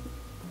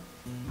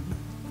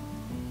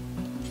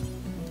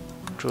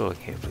drilling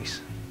here,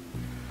 please.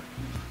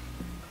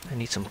 I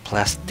need some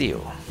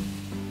plasteel.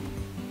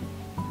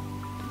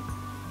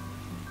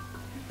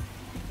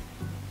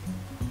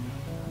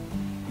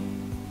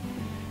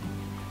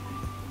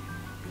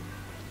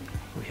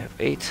 We have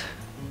 8.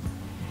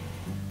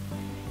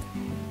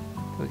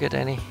 Do we get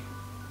any?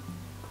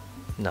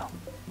 No.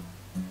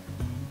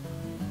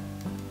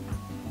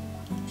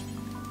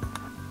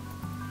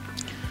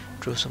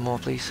 Draw some more,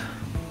 please.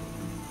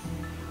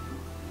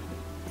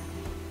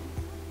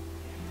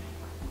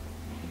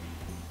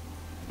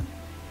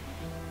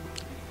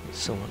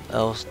 Someone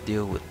else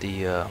deal with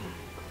the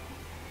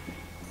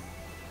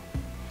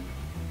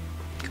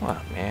come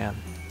on, man.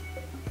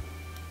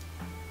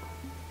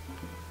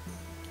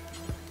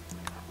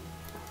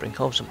 Bring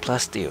home some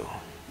plasteel.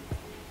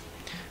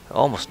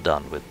 Almost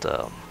done with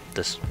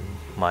this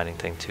mining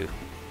thing too.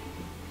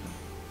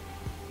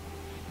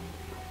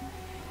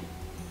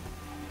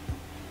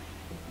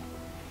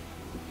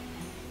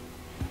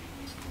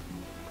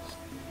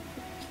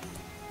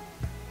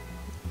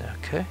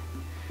 Okay.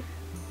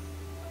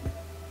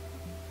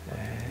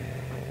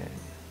 And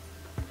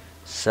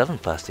 7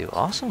 plasteel,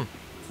 awesome.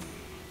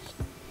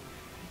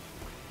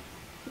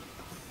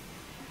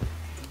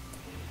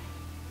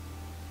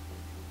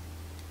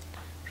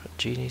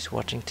 Genie's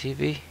watching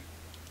TV.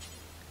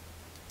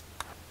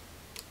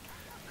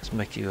 Let's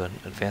make you an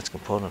advanced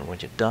component when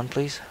you're done,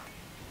 please.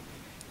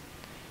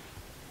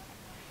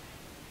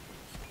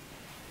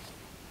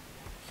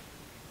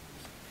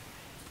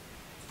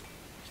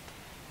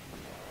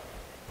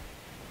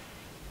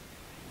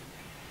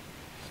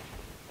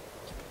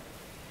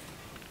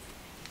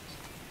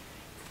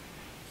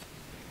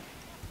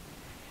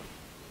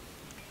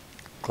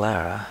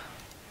 Clara.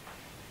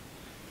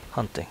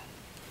 Hunting.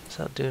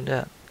 So doing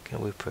that,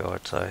 can we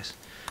prioritize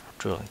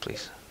drilling,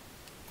 please?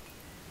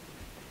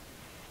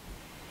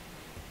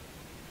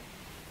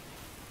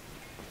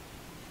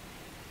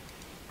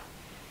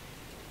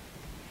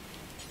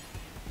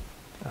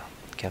 Oh,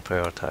 can't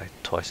prioritize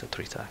twice or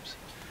 3 times.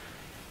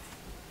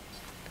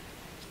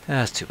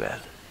 That's too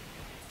bad.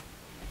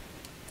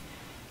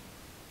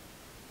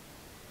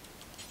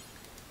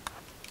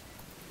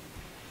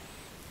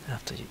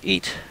 After you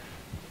eat,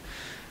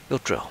 go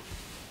drill.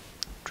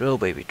 Drill,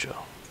 baby,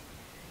 drill.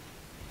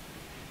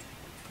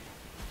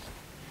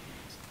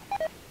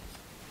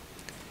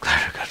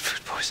 Glad I got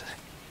food poisoning.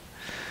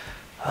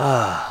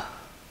 Ah.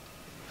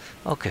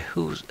 Okay,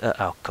 who's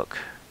our cook?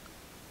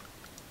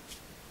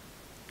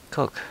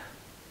 Cook.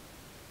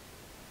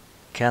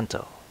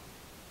 Kanto.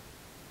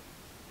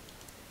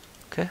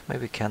 Okay,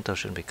 maybe Kanto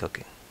shouldn't be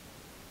cooking.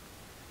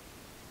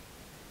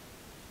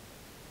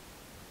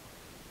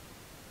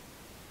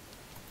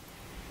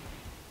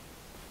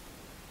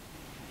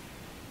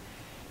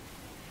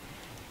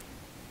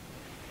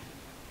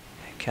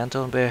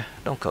 Kanto and Bear,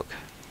 don't cook.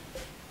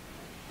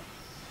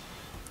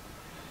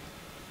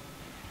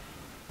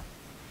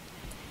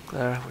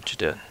 Clara, what you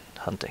doing?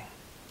 Hunting.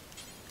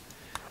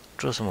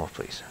 Draw some more,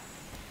 please.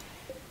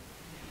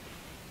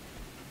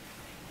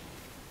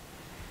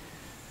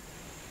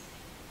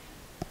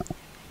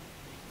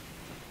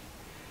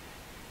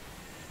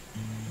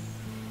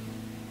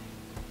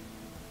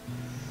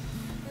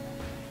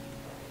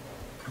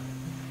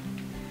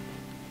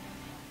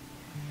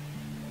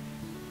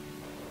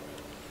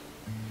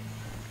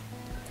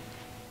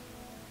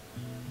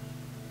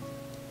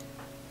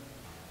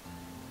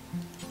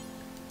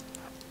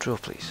 Draw,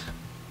 please.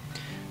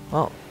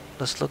 Well,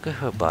 let's look at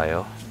her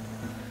bio.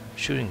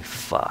 Shooting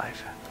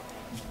 5.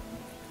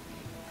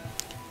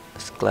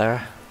 That's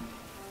Clara.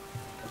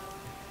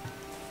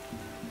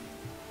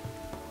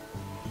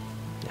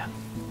 Yeah.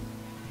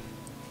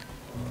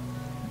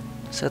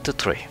 Set to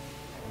 3.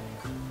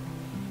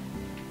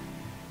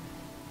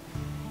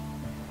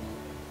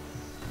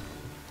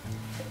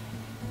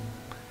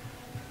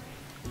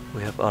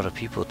 We have other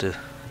people to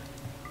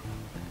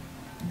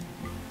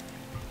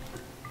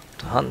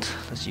hunt.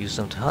 Let's use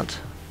them to hunt.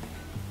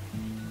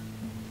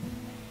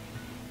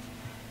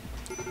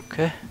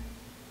 Okay.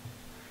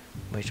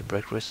 Major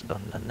break risk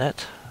on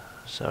Nanette.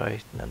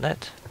 Sorry,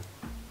 Nanette.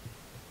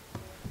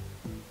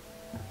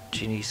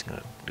 Genie's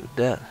gonna do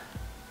that.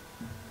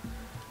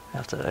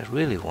 After I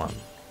really want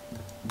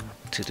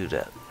to do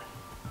that.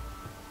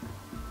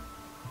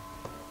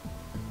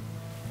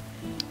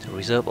 So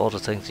reserve all the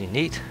things you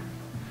need.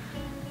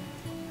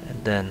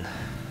 And then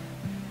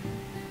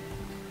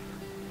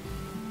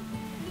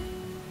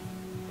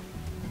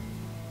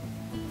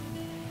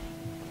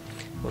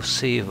we'll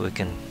see if we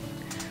can,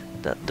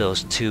 that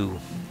those two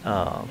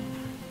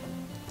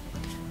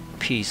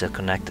P's are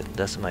connected.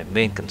 That's my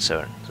main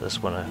concern. So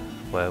that's where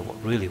I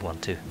really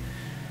want to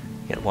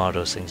get one of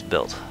those things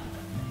built.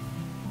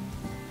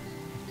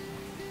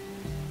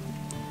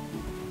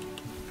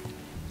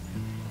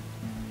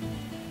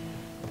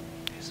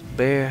 Here's a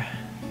bear.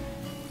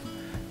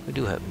 We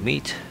do have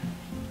meat.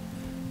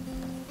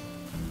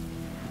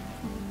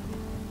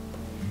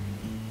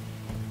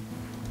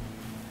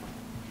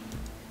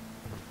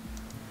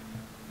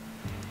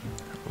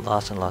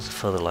 Lots and lots of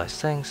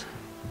fertilized things.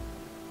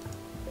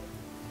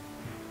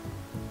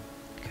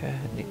 Okay,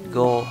 I need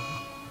gold,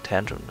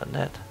 tantrum, and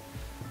net.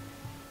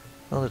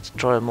 Oh, let's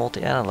try a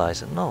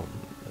multi-analyzer. No,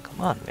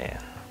 come on,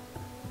 man.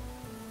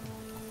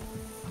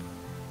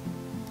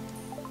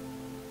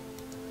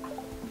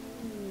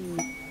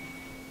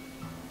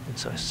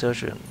 Inside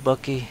Searcher and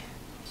Bucky.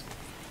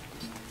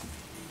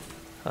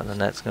 Oh, the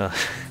net's gonna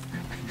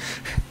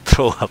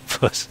throw up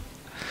first.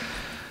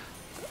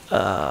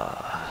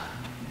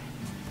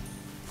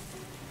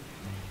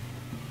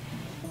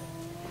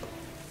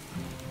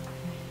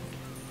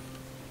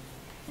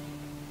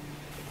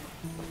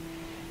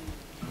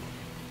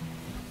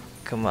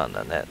 Come on,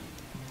 Nanette.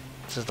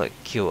 Just like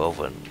keel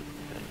over and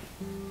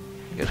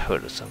get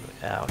hurt or something.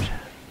 Ouch.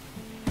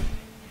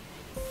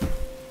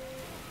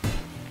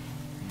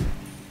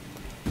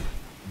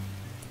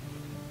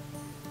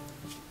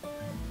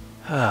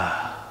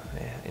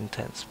 Man,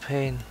 intense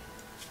pain.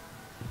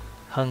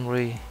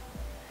 Hungry.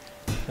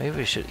 Maybe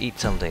we should eat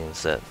something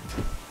instead.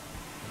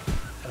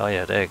 Oh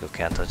yeah, there you go,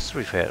 Kanto. Just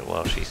repair it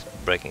while she's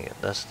breaking it.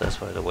 That's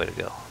probably the way to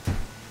go.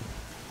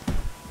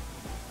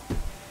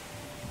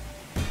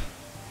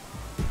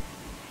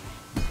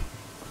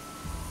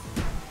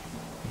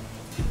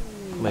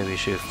 Maybe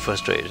she's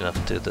frustrated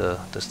enough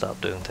to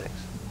stop doing things.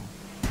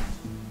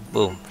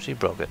 Boom, she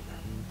broke it.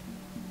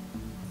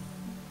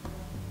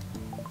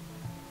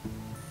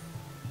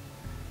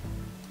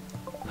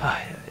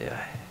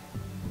 Yeah.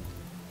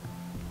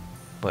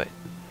 Wait,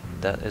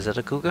 is that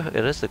a cougar?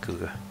 It is the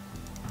cougar.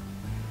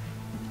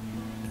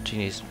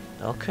 Genie's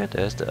okay.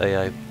 There's the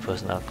AI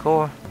personnel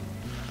core.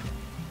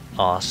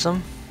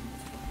 Awesome.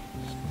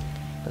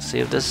 Let's see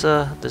if this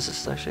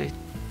is actually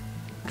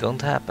going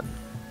to happen.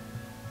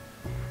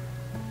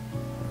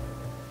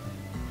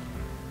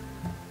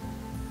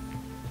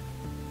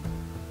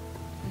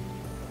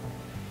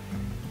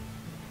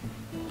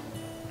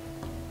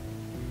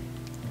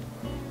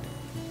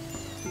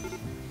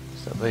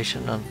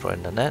 Salvation on for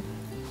Nanette.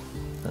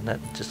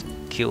 Nanette just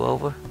queue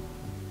over.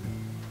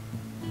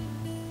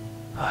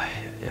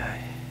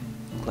 Yeah.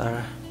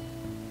 Clara.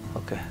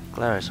 Okay,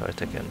 Clara's already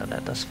taking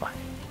Nanette, that's fine.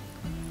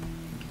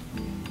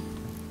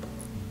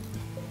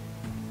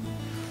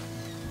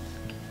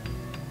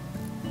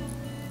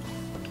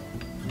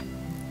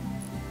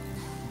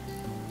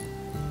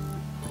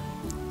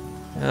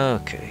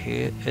 Okay,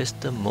 here is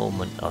the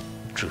moment of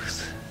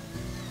truth.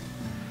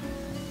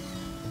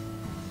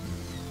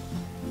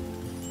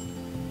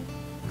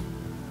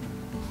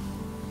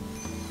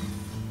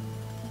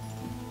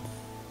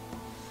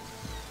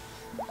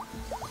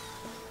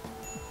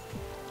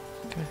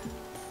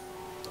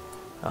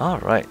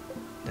 Alright,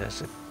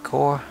 there's a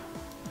core.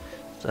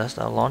 So that's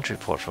our launch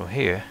report from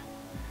here.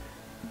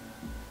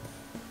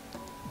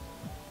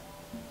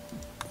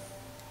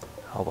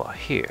 How about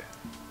here?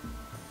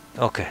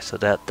 Okay, so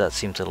that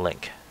seems to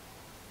link.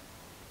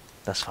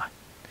 That's fine.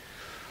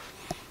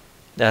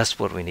 That's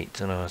what we need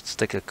to know. Let's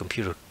take a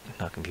computer,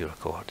 not computer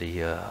core,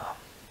 the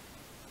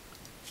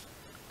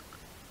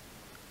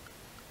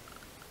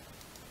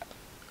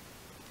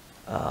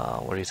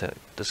what do you think?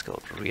 This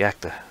goes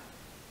reactor.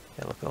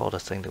 Yeah, look at all the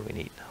things that we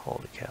need.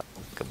 Holy cow!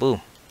 Kaboom!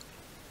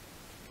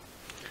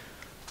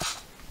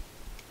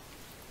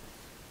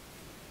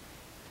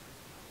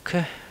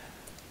 Okay.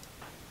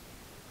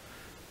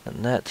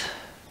 And that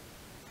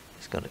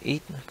is gonna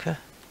eat. Okay.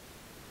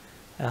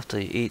 After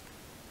you eat,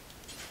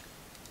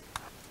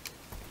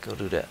 go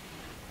do that.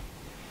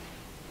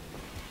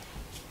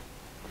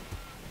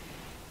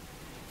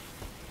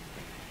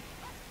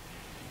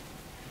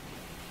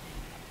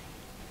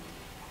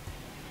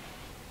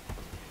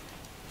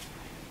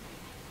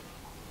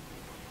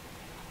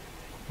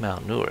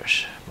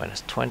 Malnourish,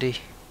 minus 20.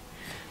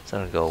 It's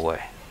gonna go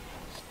away.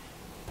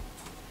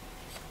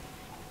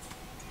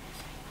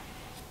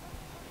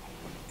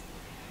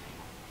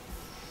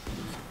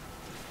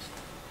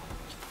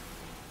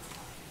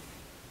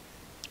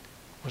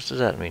 What does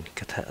that mean?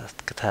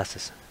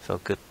 Catastasis.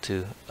 Felt good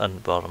to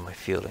unbottom my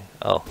feeling.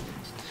 Oh,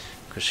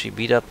 because she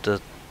beat up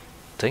the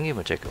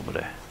thingy-majig over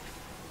there.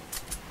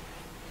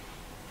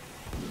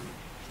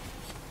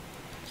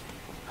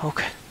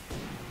 Okay.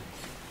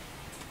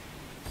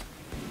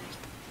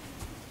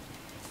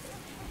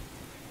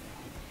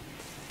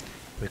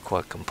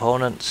 Require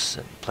components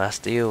and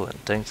plasteel and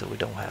things that we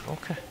don't have.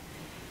 Okay.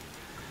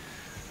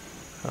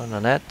 Other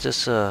than that,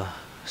 just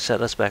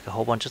set us back a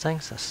whole bunch of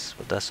things.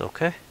 That's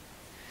okay.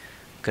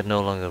 Can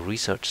no longer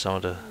research some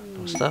of the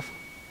stuff.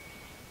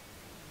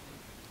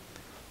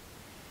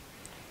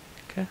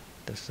 Okay,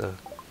 that's the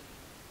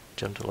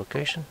jump to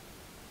location.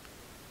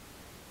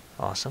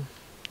 Awesome.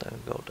 Then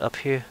we go up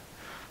here.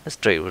 Let's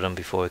trade with them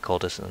before we call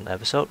this an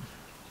episode,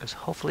 because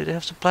hopefully they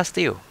have some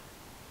plasteel.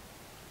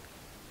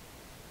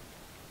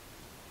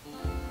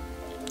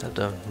 Have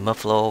the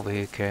muffler over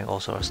here carrying all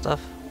sort of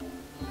stuff.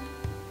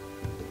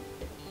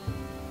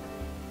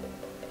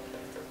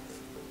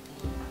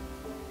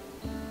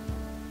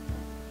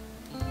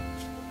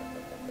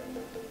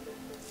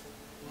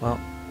 Well,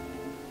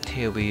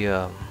 he'll be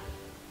rather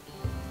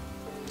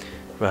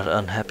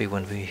unhappy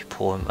when we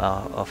pull him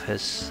out of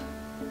his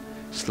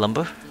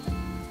slumber.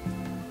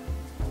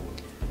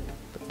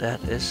 But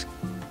that is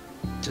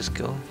just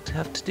going to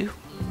have to do.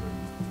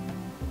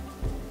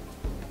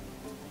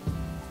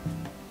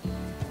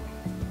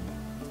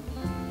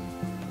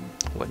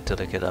 Wait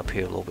until I get up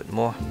here a little bit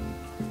more.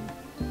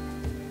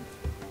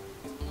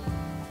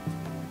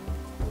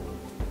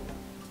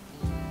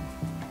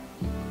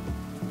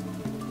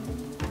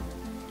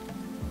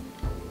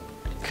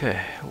 Okay,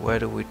 where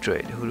do we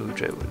trade? Who do we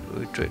trade with?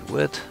 We trade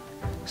with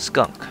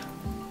Skunk.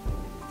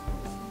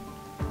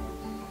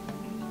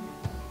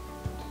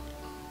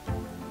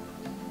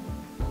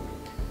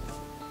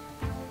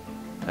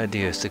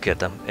 Idea is to get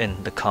them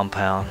in the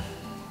compound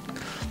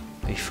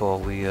before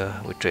we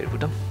trade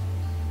with them.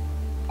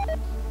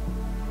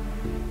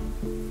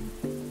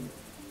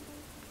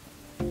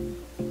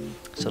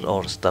 So that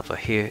all the stuff are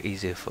here,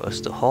 easier for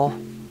us to haul.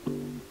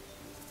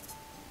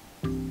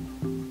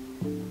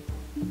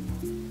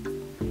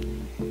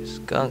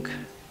 Skunk.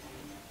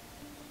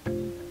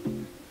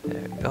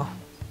 There we go.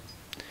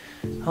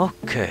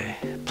 Okay,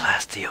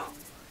 plasteel.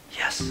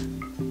 Yes.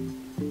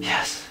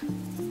 Yes.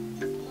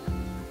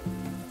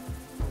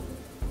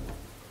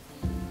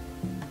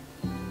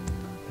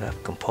 We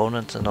have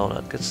components and all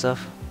that good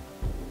stuff.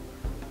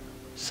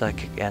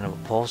 Psychic animal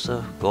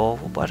pulsar, gold.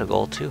 We'll buy the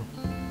gold too.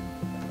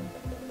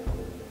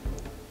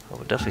 I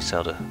would definitely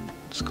sell the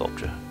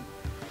sculpture.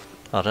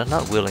 Oh, they're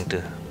not willing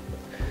to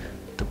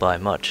buy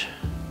much.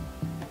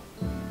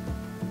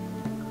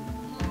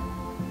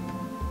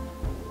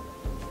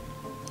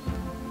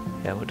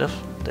 Yeah,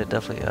 they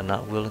definitely are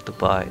not willing to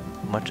buy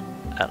much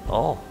at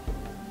all.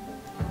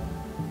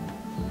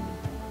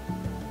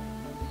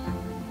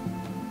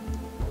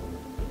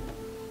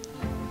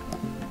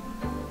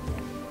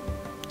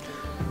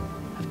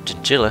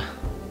 Chinchilla?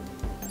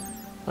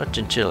 What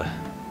chinchilla?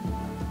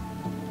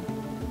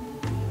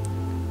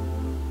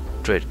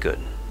 Trade good.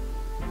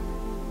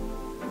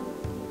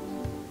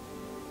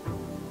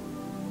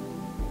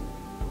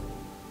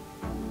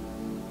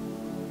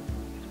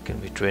 Can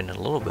be trading a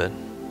little bit.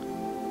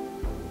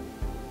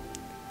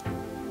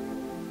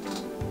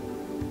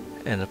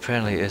 And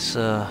apparently it's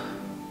yeah,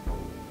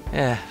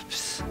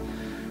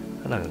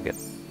 I'm not gonna get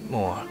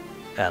more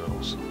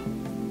animals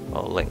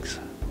or lynx.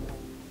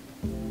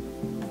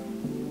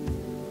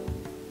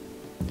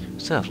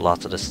 Still have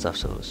lots of this stuff,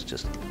 so let's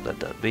just let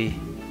that be.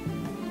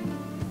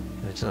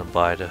 We're just gonna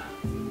buy the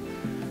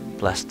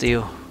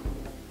plasteel.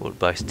 We'll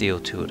buy steel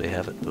too, they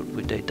have it,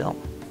 but they don't.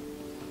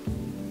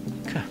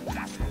 Okay.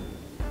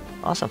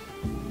 Awesome.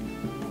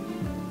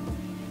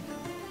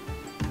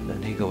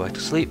 Then he go back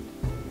to sleep.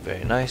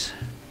 Very nice.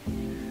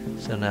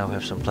 So now we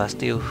have some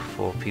plasteel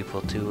for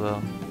people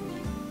to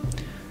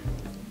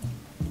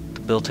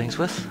build things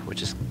with,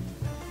 which is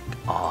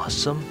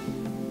awesome.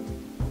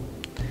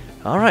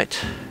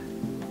 Alright.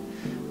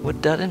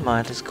 With that in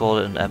mind, let's call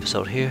it an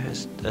episode here.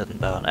 It's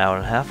about an hour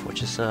and a half,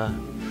 which is a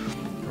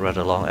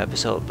rather long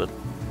episode, but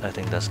I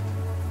think that's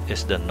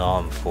the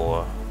norm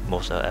for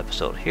most of the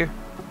episode here.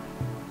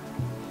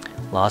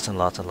 Lots and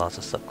lots and lots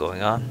of stuff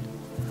going on.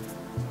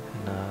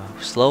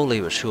 And slowly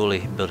but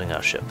surely building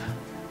our ship.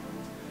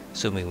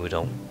 Assuming we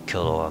don't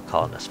kill all our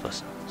colonists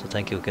first. So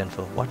thank you again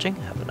for watching.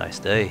 Have a nice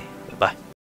day. Bye-bye.